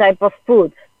different type of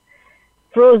foods.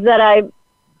 Fruits that I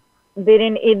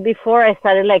didn't eat before, I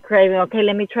started like craving, okay,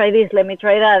 let me try this, let me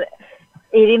try that.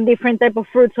 Eating different type of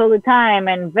fruits all the time,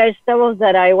 and vegetables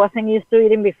that I wasn't used to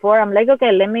eating before. I'm like,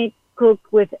 okay, let me cook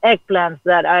with eggplants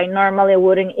that I normally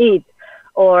wouldn't eat,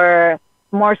 or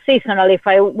more seasonal. If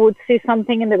I would see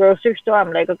something in the grocery store,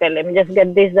 I'm like, okay, let me just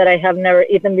get this that I have never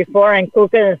eaten before and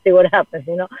cook it and see what happens.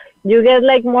 You know, you get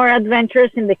like more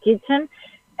adventures in the kitchen,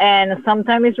 and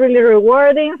sometimes it's really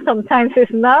rewarding, sometimes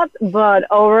it's not, but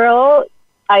overall,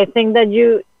 I think that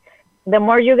the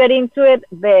more you get into it,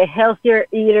 the healthier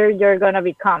eater you're going to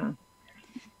become.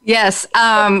 Yes.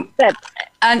 And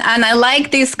I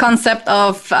like this concept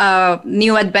of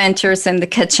new adventures in the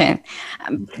kitchen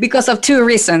because of two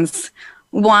reasons.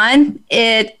 One,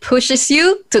 it pushes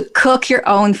you to cook your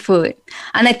own food.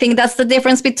 And I think that's the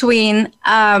difference between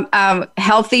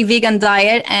healthy vegan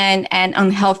diet and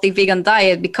unhealthy vegan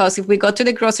diet. Because if we go to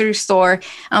the grocery store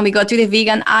and we go to the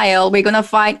vegan aisle, we're going to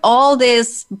find all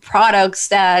these products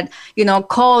that, you know,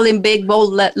 call in big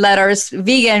bold letters,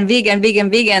 vegan, vegan, vegan,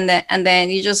 vegan. And then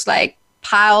you just like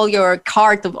pile your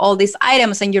cart of all these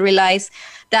items and you realize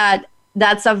that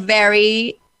that's a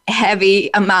very heavy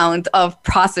amount of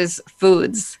processed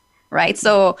foods, right?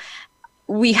 So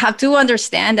we have to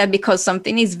understand that because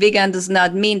something is vegan does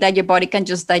not mean that your body can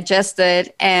just digest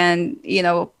it and, you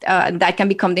know, that can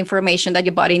become the information that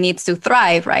your body needs to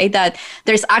thrive, right? That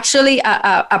there's actually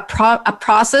a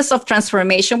process of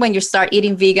transformation when you start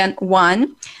eating vegan,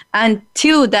 one. And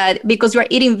two, that because you're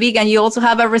eating vegan, you also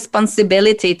have a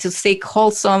responsibility to seek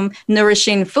wholesome,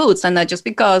 nourishing foods. And not just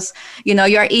because, you know,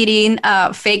 you're eating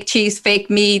fake cheese, fake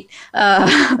meat,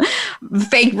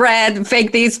 fake bread,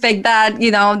 fake this, fake that,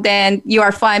 you know, then you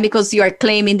are fine because you are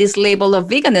claiming this label of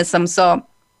veganism. So,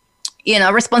 you know,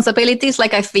 responsibility is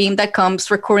like a theme that comes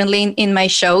recurrently in my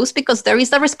shows, because there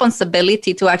is a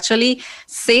responsibility to actually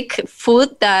seek food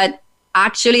that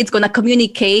actually it's going to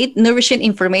communicate nourishing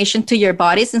information to your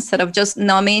bodies instead of just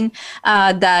numbing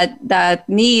that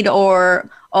need or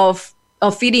of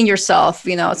feeding yourself.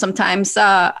 You know, sometimes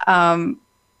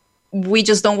we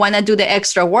just don't want to do the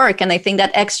extra work. And I think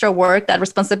that extra work, that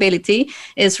responsibility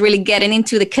is really getting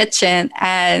into the kitchen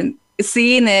and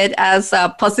seeing it as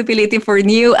a possibility for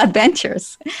new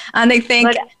adventures. And I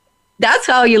think that's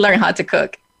how you learn how to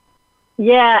cook.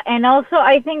 Yeah, and also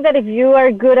I think that if you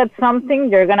are good at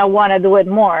something, you're going to want to do it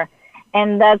more.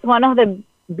 And that's one of the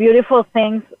beautiful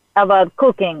things about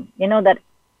cooking, you know, that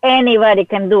anybody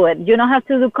can do it. You don't have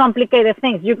to do complicated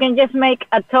things. You can just make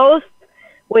a toast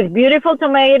with beautiful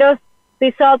tomatoes,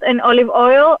 sea salt, and olive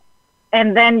oil,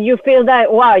 and then you feel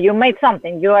that, wow, you made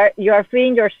something. You are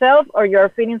feeding yourself, or you're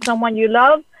feeding someone you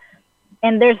love,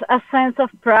 and there's a sense of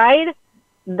pride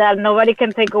that nobody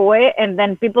can take away. And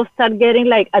then people start getting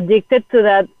like addicted to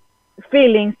that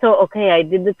feeling. So, okay, I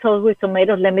did the toast with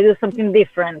tomatoes, let me do something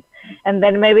different. And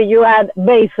then maybe you add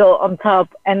basil on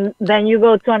top, and then you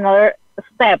go to another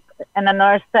step and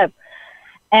another step.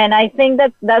 And I think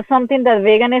that that's something that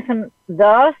veganism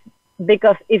does,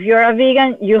 because if you're a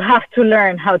vegan, you have to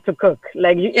learn how to cook.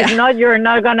 Like, if not, you're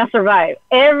not going to survive.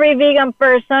 Every vegan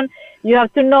person, you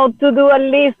have to know to do at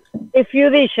least a few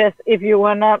dishes if you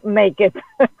want to make it.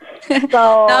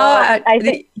 So I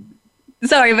think...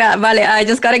 Sorry, Vale, I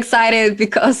just got excited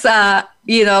because,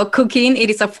 you know, cooking, it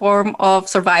is a form of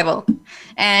survival.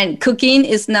 And cooking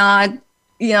is not,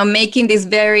 you know, making this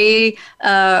very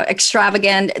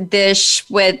extravagant dish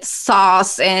with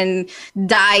sauce and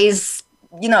diced,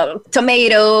 you know,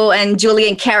 tomato and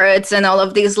julienne carrots and all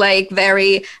of these like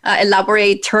very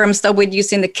elaborate terms that we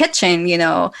use in the kitchen. You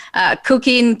know,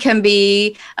 cooking can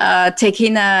be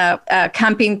taking a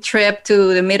camping trip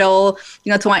to the middle,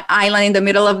 you know, to an island in the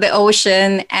middle of the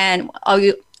ocean, and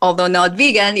although not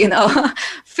vegan, you know,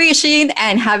 fishing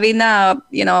and having a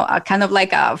kind of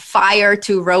like a fire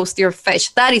to roast your fish.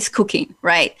 That is cooking,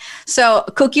 right? So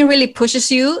cooking really pushes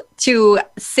you to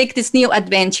seek these new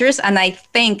adventures. And I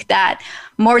think that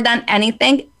more than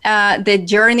anything, the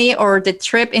journey or the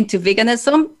trip into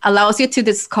veganism allows you to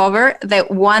discover the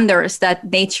wonders that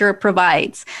nature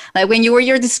provides. Like when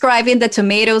you're describing the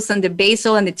tomatoes and the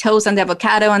basil and the toast and the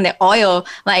avocado and the oil,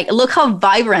 like look how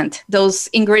vibrant those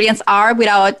ingredients are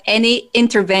without any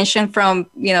intervention from,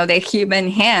 the human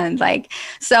hand. Like,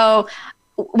 so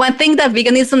one thing that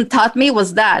veganism taught me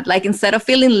was that, like, instead of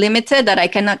feeling limited, that I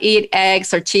cannot eat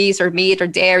eggs or cheese or meat or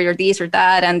dairy or this or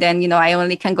that, and then, I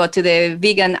only can go to the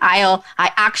vegan aisle,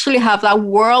 I actually have a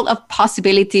world of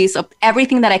possibilities of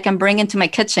everything that I can bring into my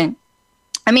kitchen.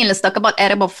 I mean, let's talk about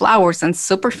edible flowers and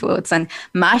superfoods and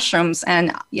mushrooms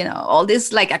and, all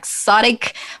these like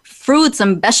exotic fruits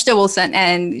and vegetables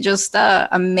and just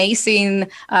amazing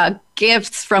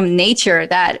gifts from nature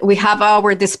that we have at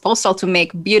our disposal to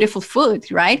make beautiful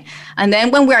food, right? And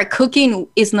then when we are cooking,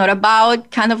 it's not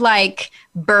about kind of like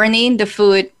burning the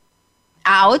food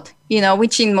out,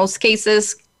 which in most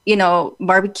cases,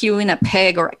 barbecuing a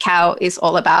pig or a cow is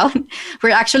all about. We're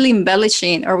actually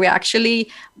embellishing, or we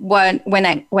actually, when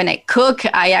I cook,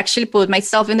 I actually put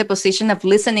myself in the position of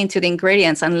listening to the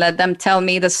ingredients and let them tell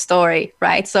me the story,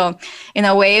 right? So in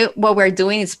a way, what we're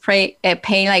doing is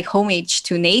paying like homage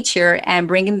to nature and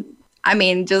bringing,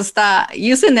 just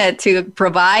using it to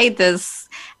provide this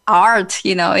art,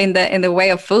 in the way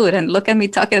of food. And look at me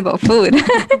talking about food.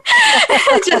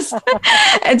 It's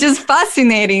just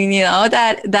fascinating,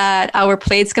 that our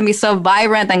plates can be so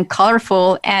vibrant and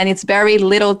colorful, and it's very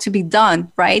little to be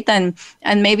done, right? And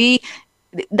maybe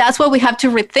that's what we have to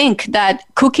rethink, that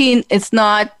cooking is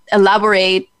not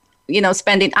elaborate,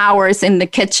 spending hours in the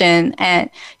kitchen and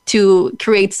to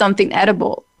create something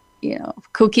edible.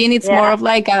 Cooking, it's more of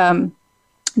like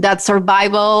that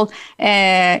survival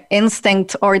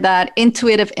instinct, or that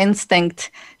intuitive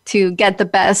instinct to get the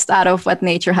best out of what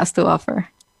nature has to offer.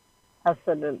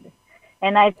 Absolutely.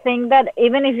 And I think that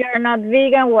even if you're not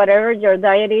vegan, whatever your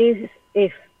diet is,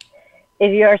 if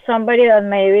you're somebody that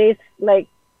maybe is like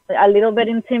a little bit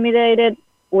intimidated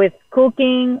with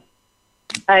cooking,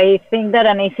 I think that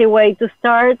an easy way to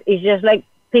start is just like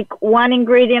pick one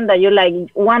ingredient that you like,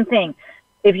 one thing.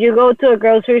 If you go to a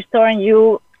grocery store and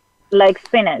you like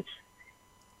spinach,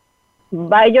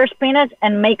 buy your spinach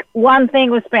and make one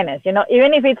thing with spinach,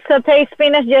 even if it's sauteed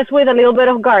spinach just with a little bit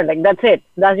of garlic, that's it,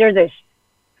 that's your dish.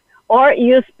 Or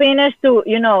use spinach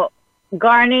to,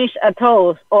 garnish a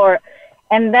toast,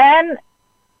 and then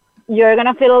you're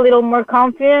gonna feel a little more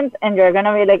confident and you're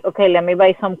gonna be like, okay, let me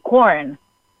buy some corn,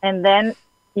 and then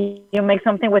you make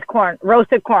something with corn,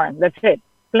 roasted corn, that's it,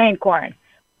 plain corn,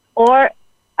 or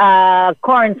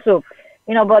corn soup.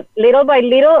 But little by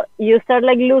little, you start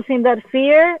like losing that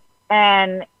fear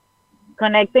and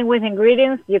connecting with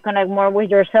ingredients. You connect more with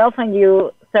yourself and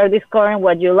you start discovering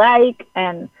what you like.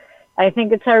 And I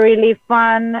think it's a really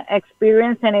fun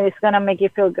experience, and it's going to make you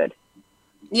feel good.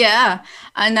 Yeah.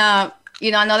 And,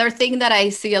 another thing that I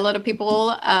see a lot of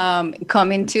people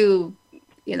come into,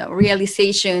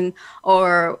 realization,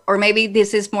 or maybe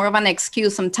this is more of an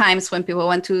excuse sometimes when people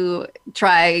want to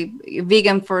try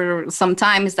vegan for some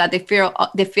time, is that they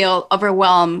feel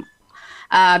overwhelmed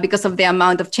because of the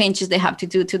amount of changes they have to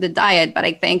do to the diet. But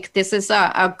I think this is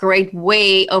a great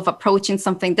way of approaching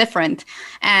something different.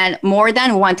 And more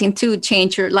than wanting to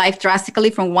change your life drastically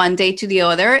from one day to the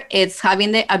other, it's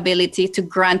having the ability to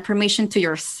grant permission to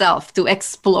yourself to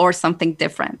explore something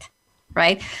different,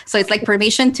 right? So it's like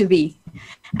permission to be.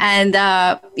 And,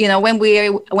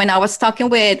 when I was talking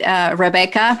with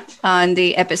Rebecca on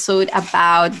the episode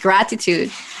about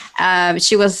gratitude,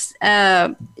 she was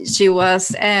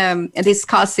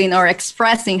discussing or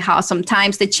expressing how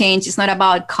sometimes the change is not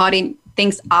about cutting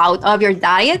things out of your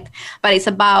diet, but it's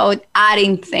about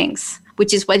adding things,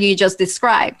 which is what you just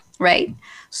described, right?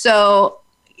 So,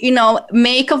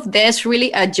 make of this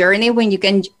really a journey where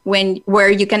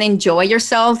you can enjoy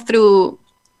yourself through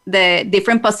the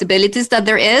different possibilities that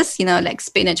there is, like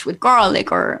spinach with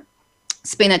garlic, or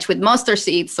spinach with mustard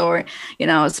seeds, or,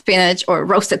 spinach or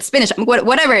roasted spinach,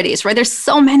 whatever it is, right? There's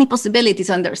so many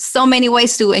possibilities, and there's so many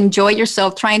ways to enjoy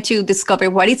yourself trying to discover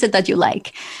what is it that you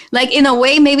like. Like, in a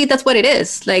way, maybe that's what it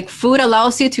is. Like, food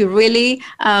allows you to really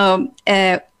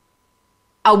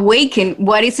awaken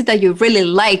what is it that you really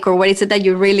like, or what is it that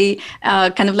you really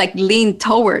kind of like lean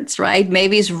towards, right?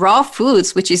 Maybe it's raw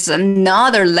foods, which is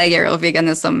another layer of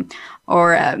veganism,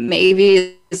 or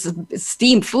maybe it's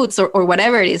steamed foods, or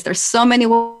whatever it is. There's so many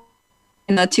ways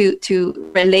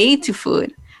to relate to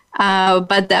food,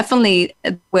 but definitely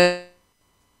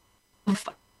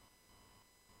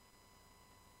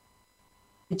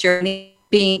journey,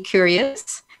 being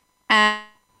curious, and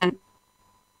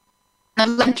not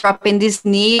like dropping this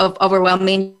need of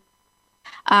overwhelming,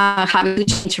 having to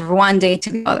change from one day to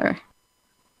the other.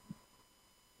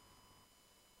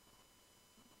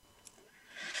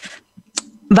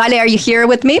 Vale, are you here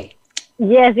with me?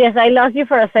 Yes, I lost you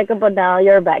for a second, but now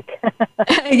you're back.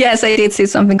 Yes, I did see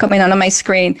something coming on my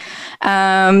screen.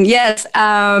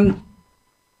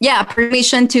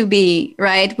 Permission to be,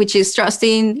 right? Which is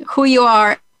trusting who you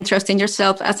are, trusting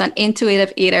yourself as an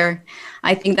intuitive eater.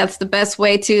 I think that's the best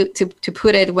way to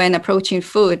put it when approaching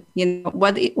food. You know,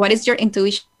 what is your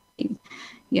intuition?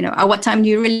 You know, at what time do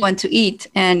you really want to eat,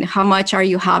 and how much are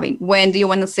you having? When do you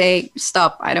want to say,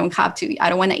 stop, I don't want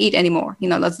to eat anymore? You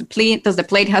know, does the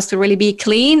plate has to really be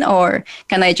clean, or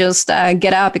can I just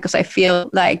get up because I feel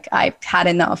like I've had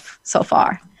enough so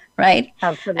far, right?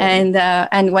 Absolutely.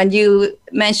 And when you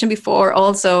mentioned before,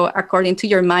 also according to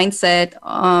your mindset,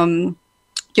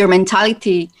 your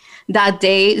mentality that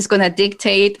day is going to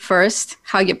dictate first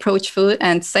how you approach food,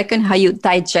 and second, how you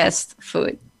digest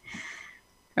food.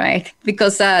 Right,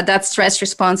 because that stress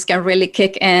response can really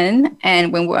kick in,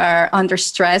 and when we're under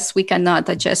stress, we cannot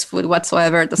digest food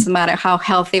whatsoever. It doesn't matter how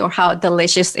healthy or how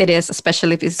delicious it is,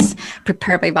 especially if it's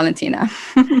prepared by Valentina.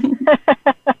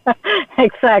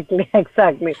 Exactly.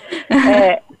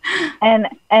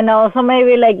 And also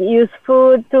maybe like use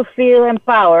food to feel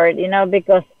empowered, you know,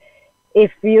 because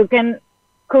if you can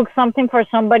cook something for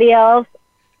somebody else,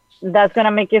 that's gonna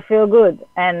make you feel good,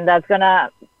 and that's gonna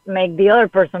make the other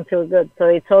person feel good. So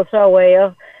it's also a way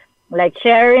of like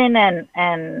sharing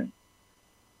and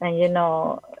you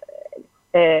know,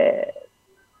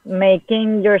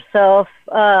 making yourself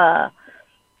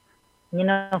you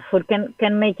know, food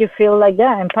can make you feel like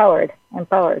empowered.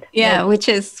 Yeah, which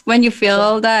is when you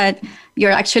feel that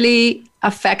you're actually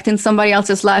affecting somebody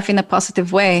else's life in a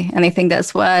positive way. And I think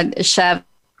that's what chefs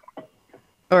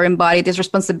or embody this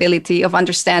responsibility of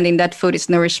understanding that food is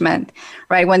nourishment,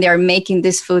 right? When they're making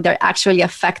this food, they're actually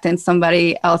affecting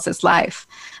somebody else's life.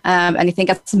 And I think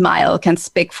a smile can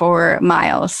speak for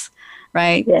miles,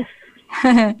 right? Yes.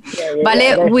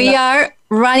 Vale, we are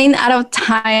running out of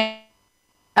time.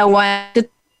 I want to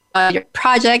your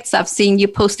projects. I've seen you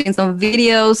posting some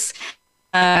videos,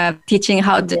 teaching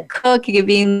how to cook,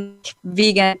 giving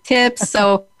vegan tips.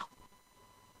 So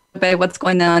about what's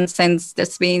going on, since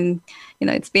there's been, you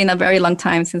know, it's been a very long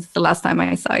time since the last time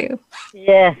I saw you.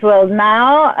 Yes, well,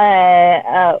 now,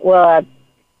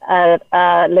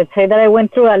 let's say that I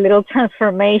went through a little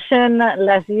transformation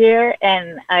last year,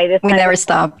 and I decided we never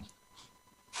stop.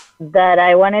 That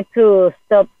I wanted to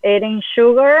stop eating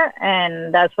sugar,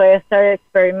 and that's why I started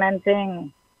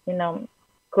experimenting, you know,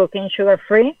 cooking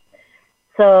sugar-free.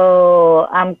 So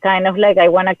I'm kind of like, I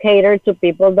want to cater to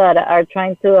people that are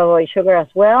trying to avoid sugar as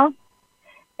well.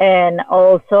 And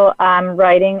also I'm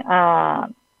writing a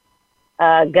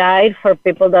guide for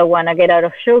people that want to get out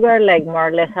of sugar, like more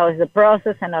or less how is the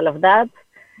process and all of that.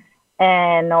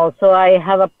 And also I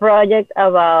have a project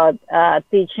about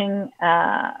teaching,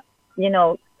 you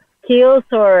know, skills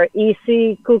or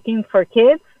easy cooking for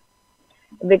kids,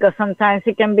 because sometimes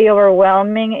it can be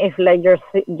overwhelming if like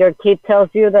your kid tells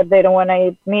you that they don't want to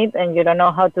eat meat and you don't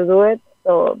know how to do it.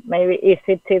 So maybe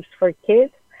easy tips for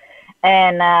kids.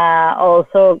 And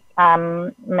also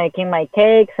I'm making my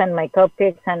cakes and my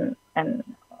cupcakes and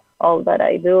all that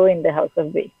I do in the House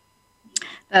of Bee.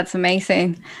 That's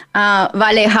amazing.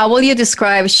 Vale, how will you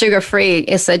describe sugar-free?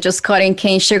 Is it just cutting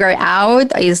cane sugar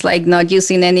out? Is like not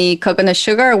using any coconut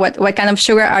sugar? What kind of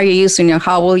sugar are you using, and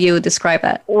how will you describe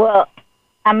that? Well,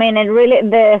 I mean,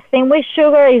 the thing with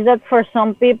sugar is that for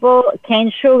some people,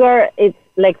 cane sugar, it's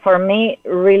like for me,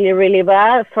 really, really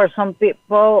bad. For some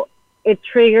people, it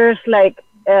triggers like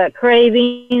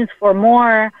cravings for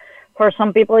more. For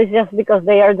some people, it's just because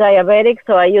they are diabetic.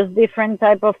 So I use different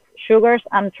type of sugars.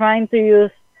 I'm trying to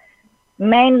use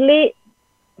mainly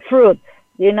fruits,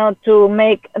 you know, to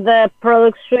make the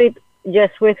product sweet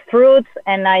just with fruits.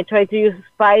 And I try to use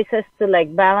spices to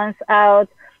like balance out.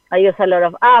 I use a lot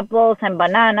of apples and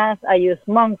bananas. I use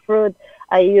monk fruit.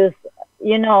 I use,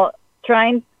 you know,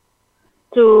 trying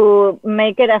to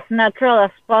make it as natural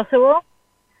as possible,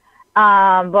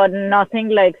 but nothing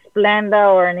like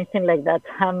Splenda or anything like that.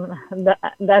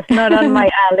 That's not on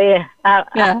my alley.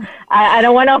 I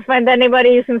don't want to offend anybody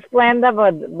using Splenda,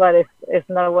 but it's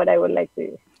not what I would like to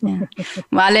use. Yeah.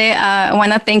 Vale, I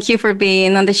want to thank you for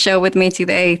being on the show with me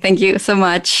today. Thank you so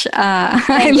much.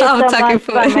 I love talking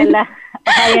food. Pamela.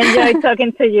 I enjoy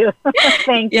talking to you.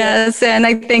 Thank you. Yes, and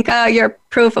I think you're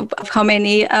proof of how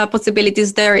many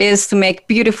possibilities there is to make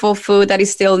beautiful food that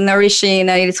is still nourishing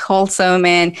and it is wholesome.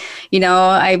 And,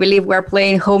 I believe we're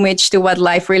paying homage to what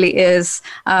life really is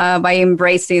by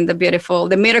embracing the beautiful,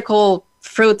 the miracle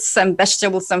fruits and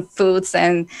vegetables and foods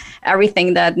and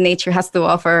everything that nature has to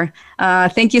offer.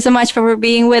 Thank you so much for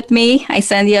being with me. I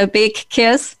send you a big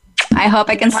kiss. I hope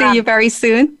I can see you very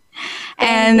soon.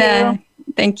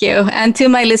 Thank you. And to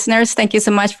my listeners, thank you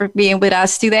so much for being with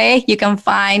us today. You can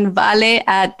find Vale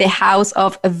at the House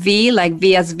of V, like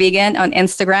V as vegan, on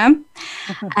Instagram.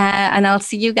 And I'll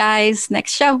see you guys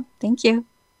next show. Thank you.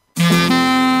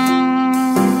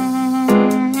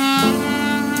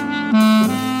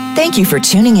 Thank you for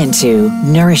tuning into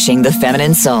Nourishing the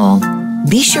Feminine Soul.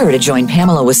 Be sure to join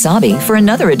Pamela Wasabi for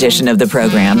another edition of the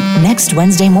program next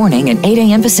Wednesday morning at 8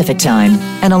 a.m. Pacific Time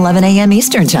and 11 a.m.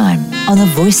 Eastern Time on the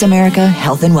Voice America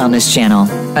Health and Wellness Channel.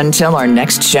 Until our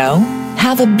next show,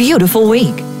 have a beautiful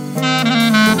week.